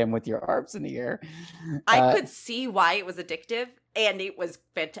 6 a.m. with your arms in the air. I could see why it was addictive, and it was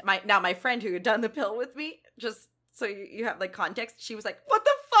fantastic. Now, my friend who had done the pill with me, just so you have like context, she was like, "What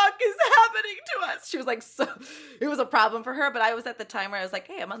the fuck is happening to us?" She was like, so it was a problem for her. But I was at the time where I was like,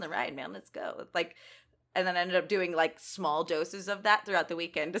 "Hey, I'm on the ride, man. Let's go." Like, and then I ended up doing like small doses of that throughout the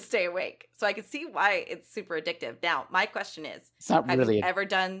weekend to stay awake. So I could see why it's super addictive. Now, my question is, it's not have really you ever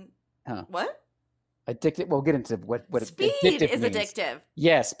done what? Addicted? We'll get into what speed addictive is means. addictive.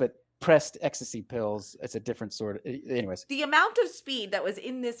 Yes, but pressed ecstasy pills, it's a different sort of. Anyways, the amount of speed that was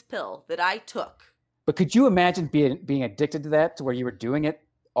in this pill that I took. But could you imagine being addicted to that, to where you were doing it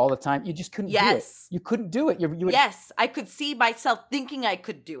all the time? You just couldn't do it. You couldn't do it. You would, yes, I could see myself thinking I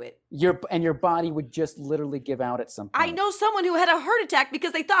could do it. Your body would just literally give out at some point. I know someone who had a heart attack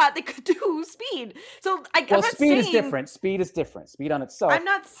because they thought they could do speed. So speed is different. Speed is different. Speed on itself. I'm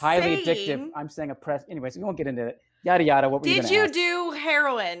not highly saying, addictive. I'm saying a press. Anyways, we won't get into it. Yada yada. What were you Did you ask? do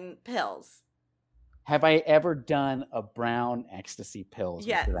heroin pills? Have I ever done a brown ecstasy pill? Is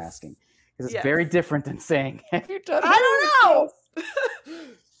what you're asking. Because it's very different than saying, "Have you done?" I don't know.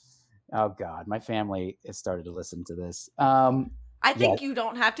 Oh God, my family has started to listen to this. I think you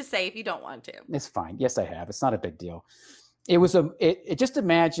don't have to say if you don't want to. It's fine. Yes, I have. It's not a big deal. It was just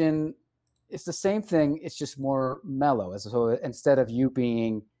imagine it's the same thing. It's just more mellow. So instead of you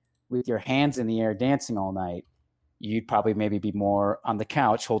being with your hands in the air dancing all night, you'd probably maybe be more on the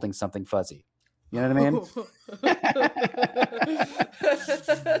couch holding something fuzzy. You know what I mean?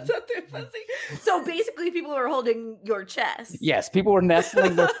 Something fuzzy. So basically, people were holding your chest. Yes, people were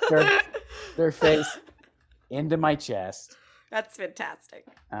nestling their face into my chest. That's fantastic.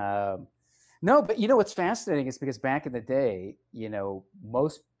 No, but you know what's fascinating is because back in the day, you know,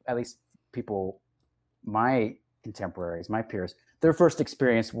 most, at least people, my contemporaries, my peers, their first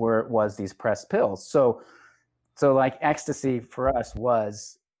experience was these pressed pills. So like ecstasy for us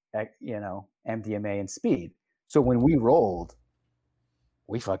was, you know, MDMA and speed. So when we rolled,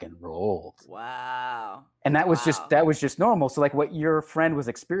 we fucking rolled. Wow. And that was Wow. just normal. So like what your friend was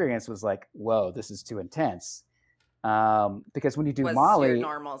experiencing was like, whoa, this is too intense. Because when you do Was Molly, your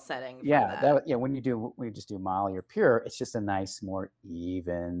normal setting for yeah, that. when you just do Molly or pure, it's just a nice, more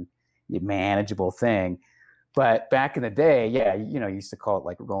even, manageable thing. But back in the day, yeah, you know, you used to call it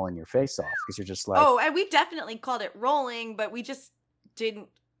like rolling your face off because you're just like, Oh, and we definitely called it rolling, but we just didn't.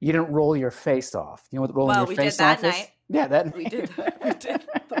 you didn't roll your face off. You know what rolling Well, your we did face that off is? night. Yeah, that We did.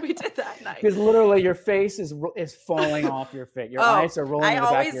 We did that night. because literally your face is falling off your face. Your eyes are rolling in the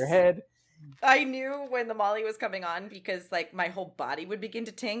back of your head. I knew when the Molly was coming on because like my whole body would begin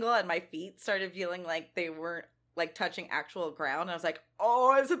to tingle and my feet started feeling like they weren't like touching actual ground. I was like,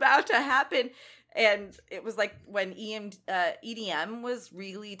 oh, it's about to happen. And it was like when EDM was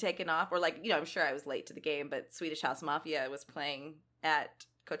really taken off, or like, you know, I'm sure I was late to the game, but Swedish House Mafia was playing at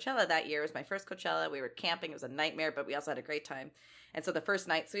Coachella that year. It was my first Coachella. We were camping. It was a nightmare, but we also had a great time. And so the first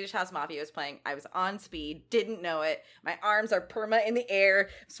night Swedish House Mafia was playing, I was on speed, didn't know it. My arms are perma in the air,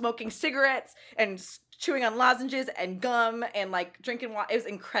 smoking cigarettes and chewing on lozenges and gum and like drinking water. It was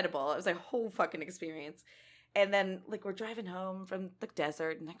incredible. It was a whole fucking experience. And then like we're driving home from the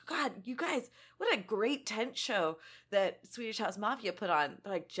desert and like, God, you guys, what a great tent show that Swedish House Mafia put on.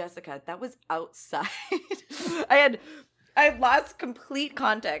 They're like, Jessica, that was outside. I lost complete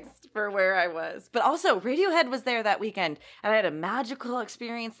context for where I was. But also, Radiohead was there that weekend, and I had a magical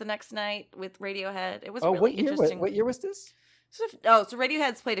experience the next night with Radiohead. It was really interesting. What year was this? So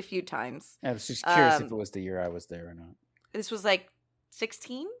Radiohead's played a few times. I was just curious if it was the year I was there or not. This was like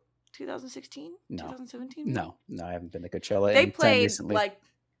 2016? No. 2017? No, I haven't been to Coachella. They anytime played recently.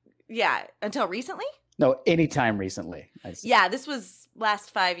 until recently? No, anytime recently. Yeah, this was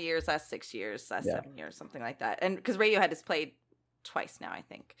last 5 years, last 6 years, last Yeah. 7 years, something like that. And because Radiohead has played twice now, I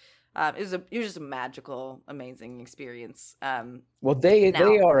think. It was just a magical, amazing experience. Well, they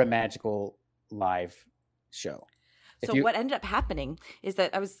now- are a magical live show. So what ended up happening is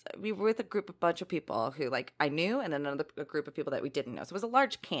that we were with a bunch of people who like I knew, and then a group of people that we didn't know. So it was a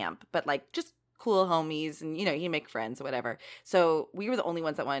large camp, but like just cool homies, and you know, you make friends or whatever. So we were the only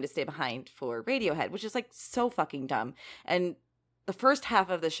ones that wanted to stay behind for Radiohead, which is like so fucking dumb. And the first half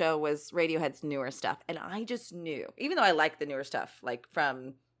of the show was Radiohead's newer stuff, and I just knew, even though I like the newer stuff, like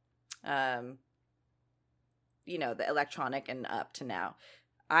from, you know, the electronic and up to now,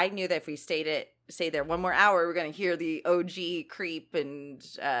 I knew that if we stay there one more hour, we're gonna hear the OG Creep and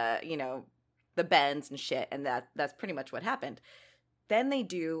you know, the Bends and shit, and that's pretty much what happened. Then they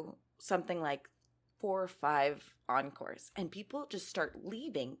do something like 4 or 5 encores, and people just start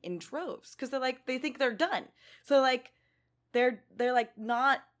leaving in droves because they think they're done. So like they're like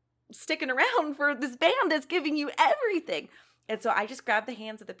not sticking around for this band that's giving you everything. And so I just grabbed the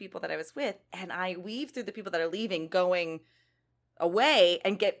hands of the people that I was with, and I weave through the people that are leaving, going away,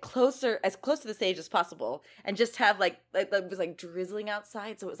 and get as close to the stage as possible, and just have like it was like drizzling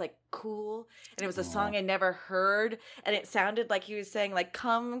outside, so it was like cool, and it was a song I never heard, and it sounded like he was saying like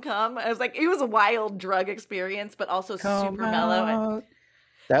come. I was like, it was a wild drug experience, but also super mellow. And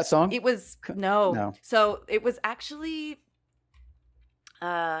that song? it was no. So it was actually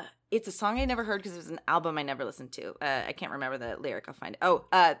it's a song I never heard because it was an album I never listened to. I can't remember the lyric. I'll find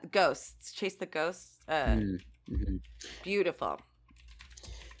it. Ghosts, Chase the Ghosts. Mm-hmm. Beautiful.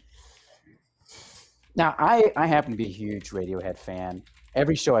 Now, I happen to be a huge Radiohead fan.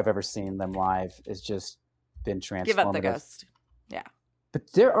 Every show I've ever seen them live has just been transformative. Give up the ghost. Yeah.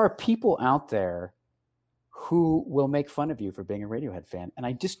 But there are people out there who will make fun of you for being a Radiohead fan, and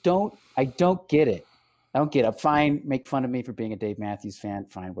I don't get it. I don't get it. Fine, make fun of me for being a Dave Matthews fan.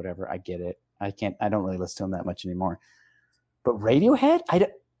 Fine, whatever. I get it. I don't really listen to him that much anymore. But Radiohead,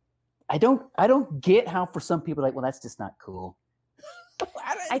 I don't get how for some people like, well, that's just not cool.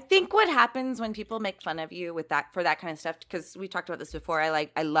 I think what happens when people make fun of you for that kind of stuff, because we talked about this before.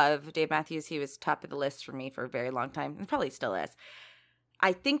 I love Dave Matthews. He was top of the list for me for a very long time, and probably still is.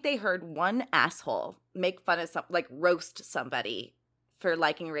 I think they heard one asshole make fun of roast somebody for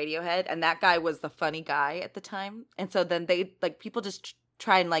liking Radiohead, and that guy was the funny guy at the time. And so then they people just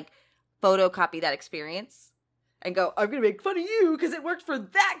try and photocopy that experience and go, I'm gonna make fun of you because it worked for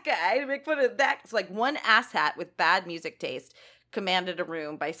that guy to make fun of that. It's like one asshat with bad music taste commanded a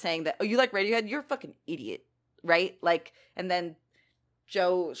room by saying that, oh, you like Radiohead? You're a fucking idiot, right? And then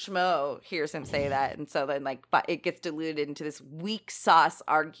Joe Schmo hears him say that, and so then it gets diluted into this weak sauce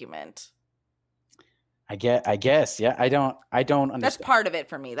argument I guess. Yeah. I don't understand. That's part of it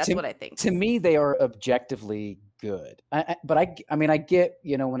for me. That's what I think. To me, they are objectively good. I mean, I get,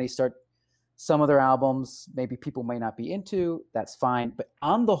 when they start some of their albums, maybe people may not be into, that's fine. But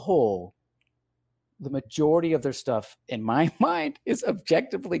on the whole, the majority of their stuff in my mind is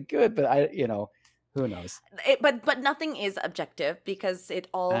objectively good, but who knows? But nothing is objective because it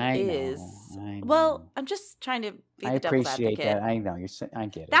all is. I know. Well, I'm just trying to be the devil's appreciate advocate. that. I know you're saying. I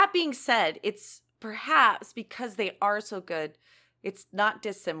get it. That being said, it's perhaps because they are so good, it's not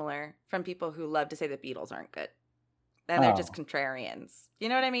dissimilar from people who love to say the Beatles aren't good, and they're just contrarians. You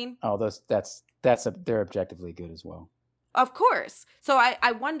know what I mean? Oh, they're objectively good as well. Of course. So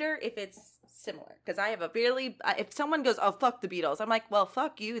I wonder if it's similar because I have if someone goes, oh, fuck the Beatles, I'm like, well,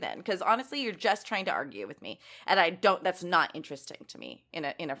 fuck you then, because honestly you're just trying to argue with me, and that's not interesting to me in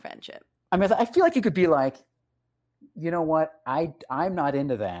a friendship. I mean, I feel like you could be like, you know what, I'm not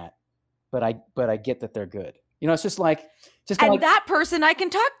into that, but I get that they're good. It's just like that person I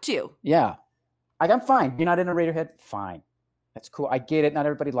can talk to. Yeah, I'm fine. You're not into Radiohead, fine, that's cool. I get it. Not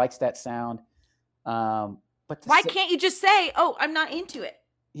everybody likes that sound, but why can't you just say, oh, I'm not into it?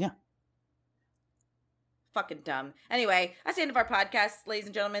 Yeah. Fucking dumb. Anyway, that's the end of our podcast, ladies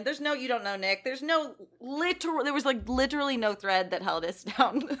and gentlemen. There's no You Don't Know Nick. There was literally no thread that held us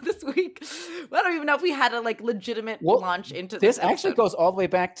down this week. I don't even know if we had a legitimate launch into this actually goes all the way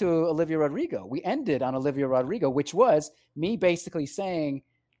back to Olivia Rodrigo. We ended on Olivia Rodrigo, which was me basically saying,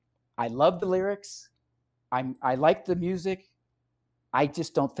 I love the lyrics. I like the music. I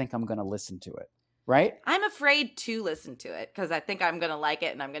just don't think I'm going to listen to it. Right? I'm afraid to listen to it because I think I'm going to like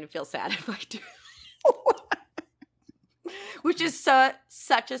it and I'm going to feel sad if I do. Which is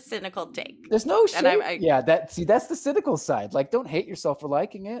such a cynical take. There's no shame. That's the cynical side. Like, don't hate yourself for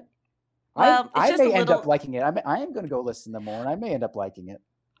liking it. Well, I may end up liking it. I am going to go listen to more, and I may end up liking it.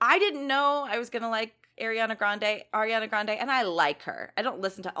 I didn't know I was going to like Ariana Grande, and I like her. I don't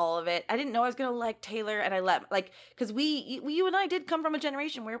listen to all of it. I didn't know I was going to like Taylor, and because you and I did come from a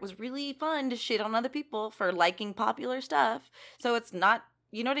generation where it was really fun to shit on other people for liking popular stuff. So it's not,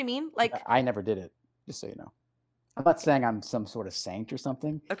 you know what I mean? Like, I never did it, just so you know. I'm not saying I'm some sort of saint or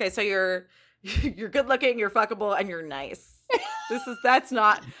something. Okay, so you're good looking, you're fuckable, and you're nice. That's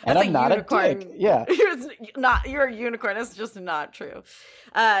not. And I'm not unicorn. A dick. Yeah, You're a unicorn. That's just not true.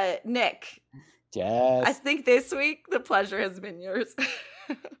 Nick. Yes. I think this week the pleasure has been yours.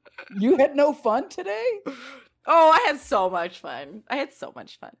 You had no fun today? Oh, I had so much fun. I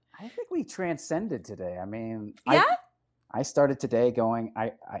think we transcended today. I mean, yeah. I started today going.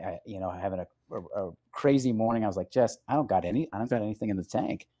 I having a crazy morning. I was like, Jess, I don't got anything in the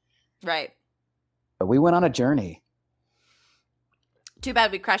tank. Right. But we went on a journey. Too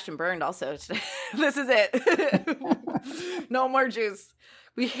bad we crashed and burned also today. This is it. No more juice.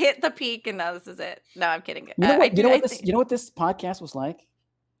 We hit the peak and now this is it. No, I'm kidding. You know what this podcast was like?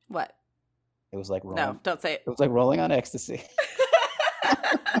 What? It was like rolling. No, don't say it. It was like rolling on ecstasy.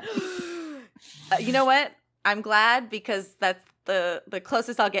 You know what? I'm glad because that's the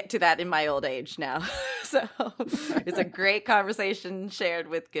closest I'll get to that in my old age now. So it's a great conversation shared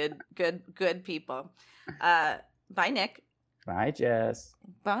with good people. Bye, Nick. Bye, Jess.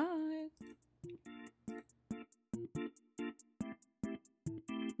 Bye.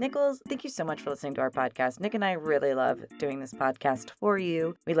 Nichols, thank you so much for listening to our podcast. Nick and I really love doing this podcast for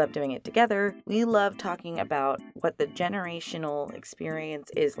you. We love doing it together. We love talking about what the generational experience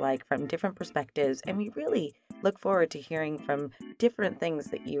is like from different perspectives, and we really look forward to hearing from different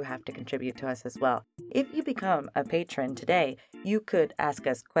things that you have to contribute to us as well. If you become a patron today, you could ask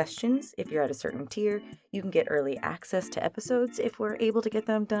us questions if you're at a certain tier. You can get early access to episodes if we're able to get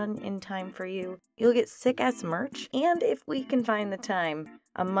them done in time for you. You'll get sick-ass merch, and if we can find the time,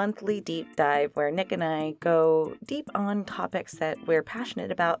 a monthly deep dive where Nick and I go deep on topics that we're passionate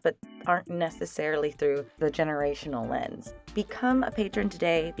about but aren't necessarily through the generational lens. Become a patron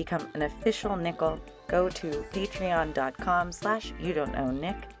today. Become an official Nickel. Go to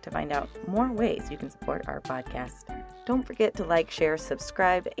patreon.com/youdon'tknow-nick to find out more ways you can support our podcast. Don't forget to like, share,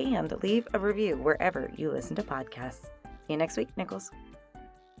 subscribe, and leave a review wherever you listen to podcasts. See you next week, Nichols.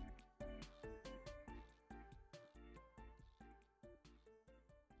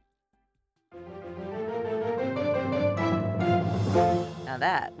 Now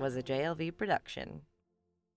that was a JLV production.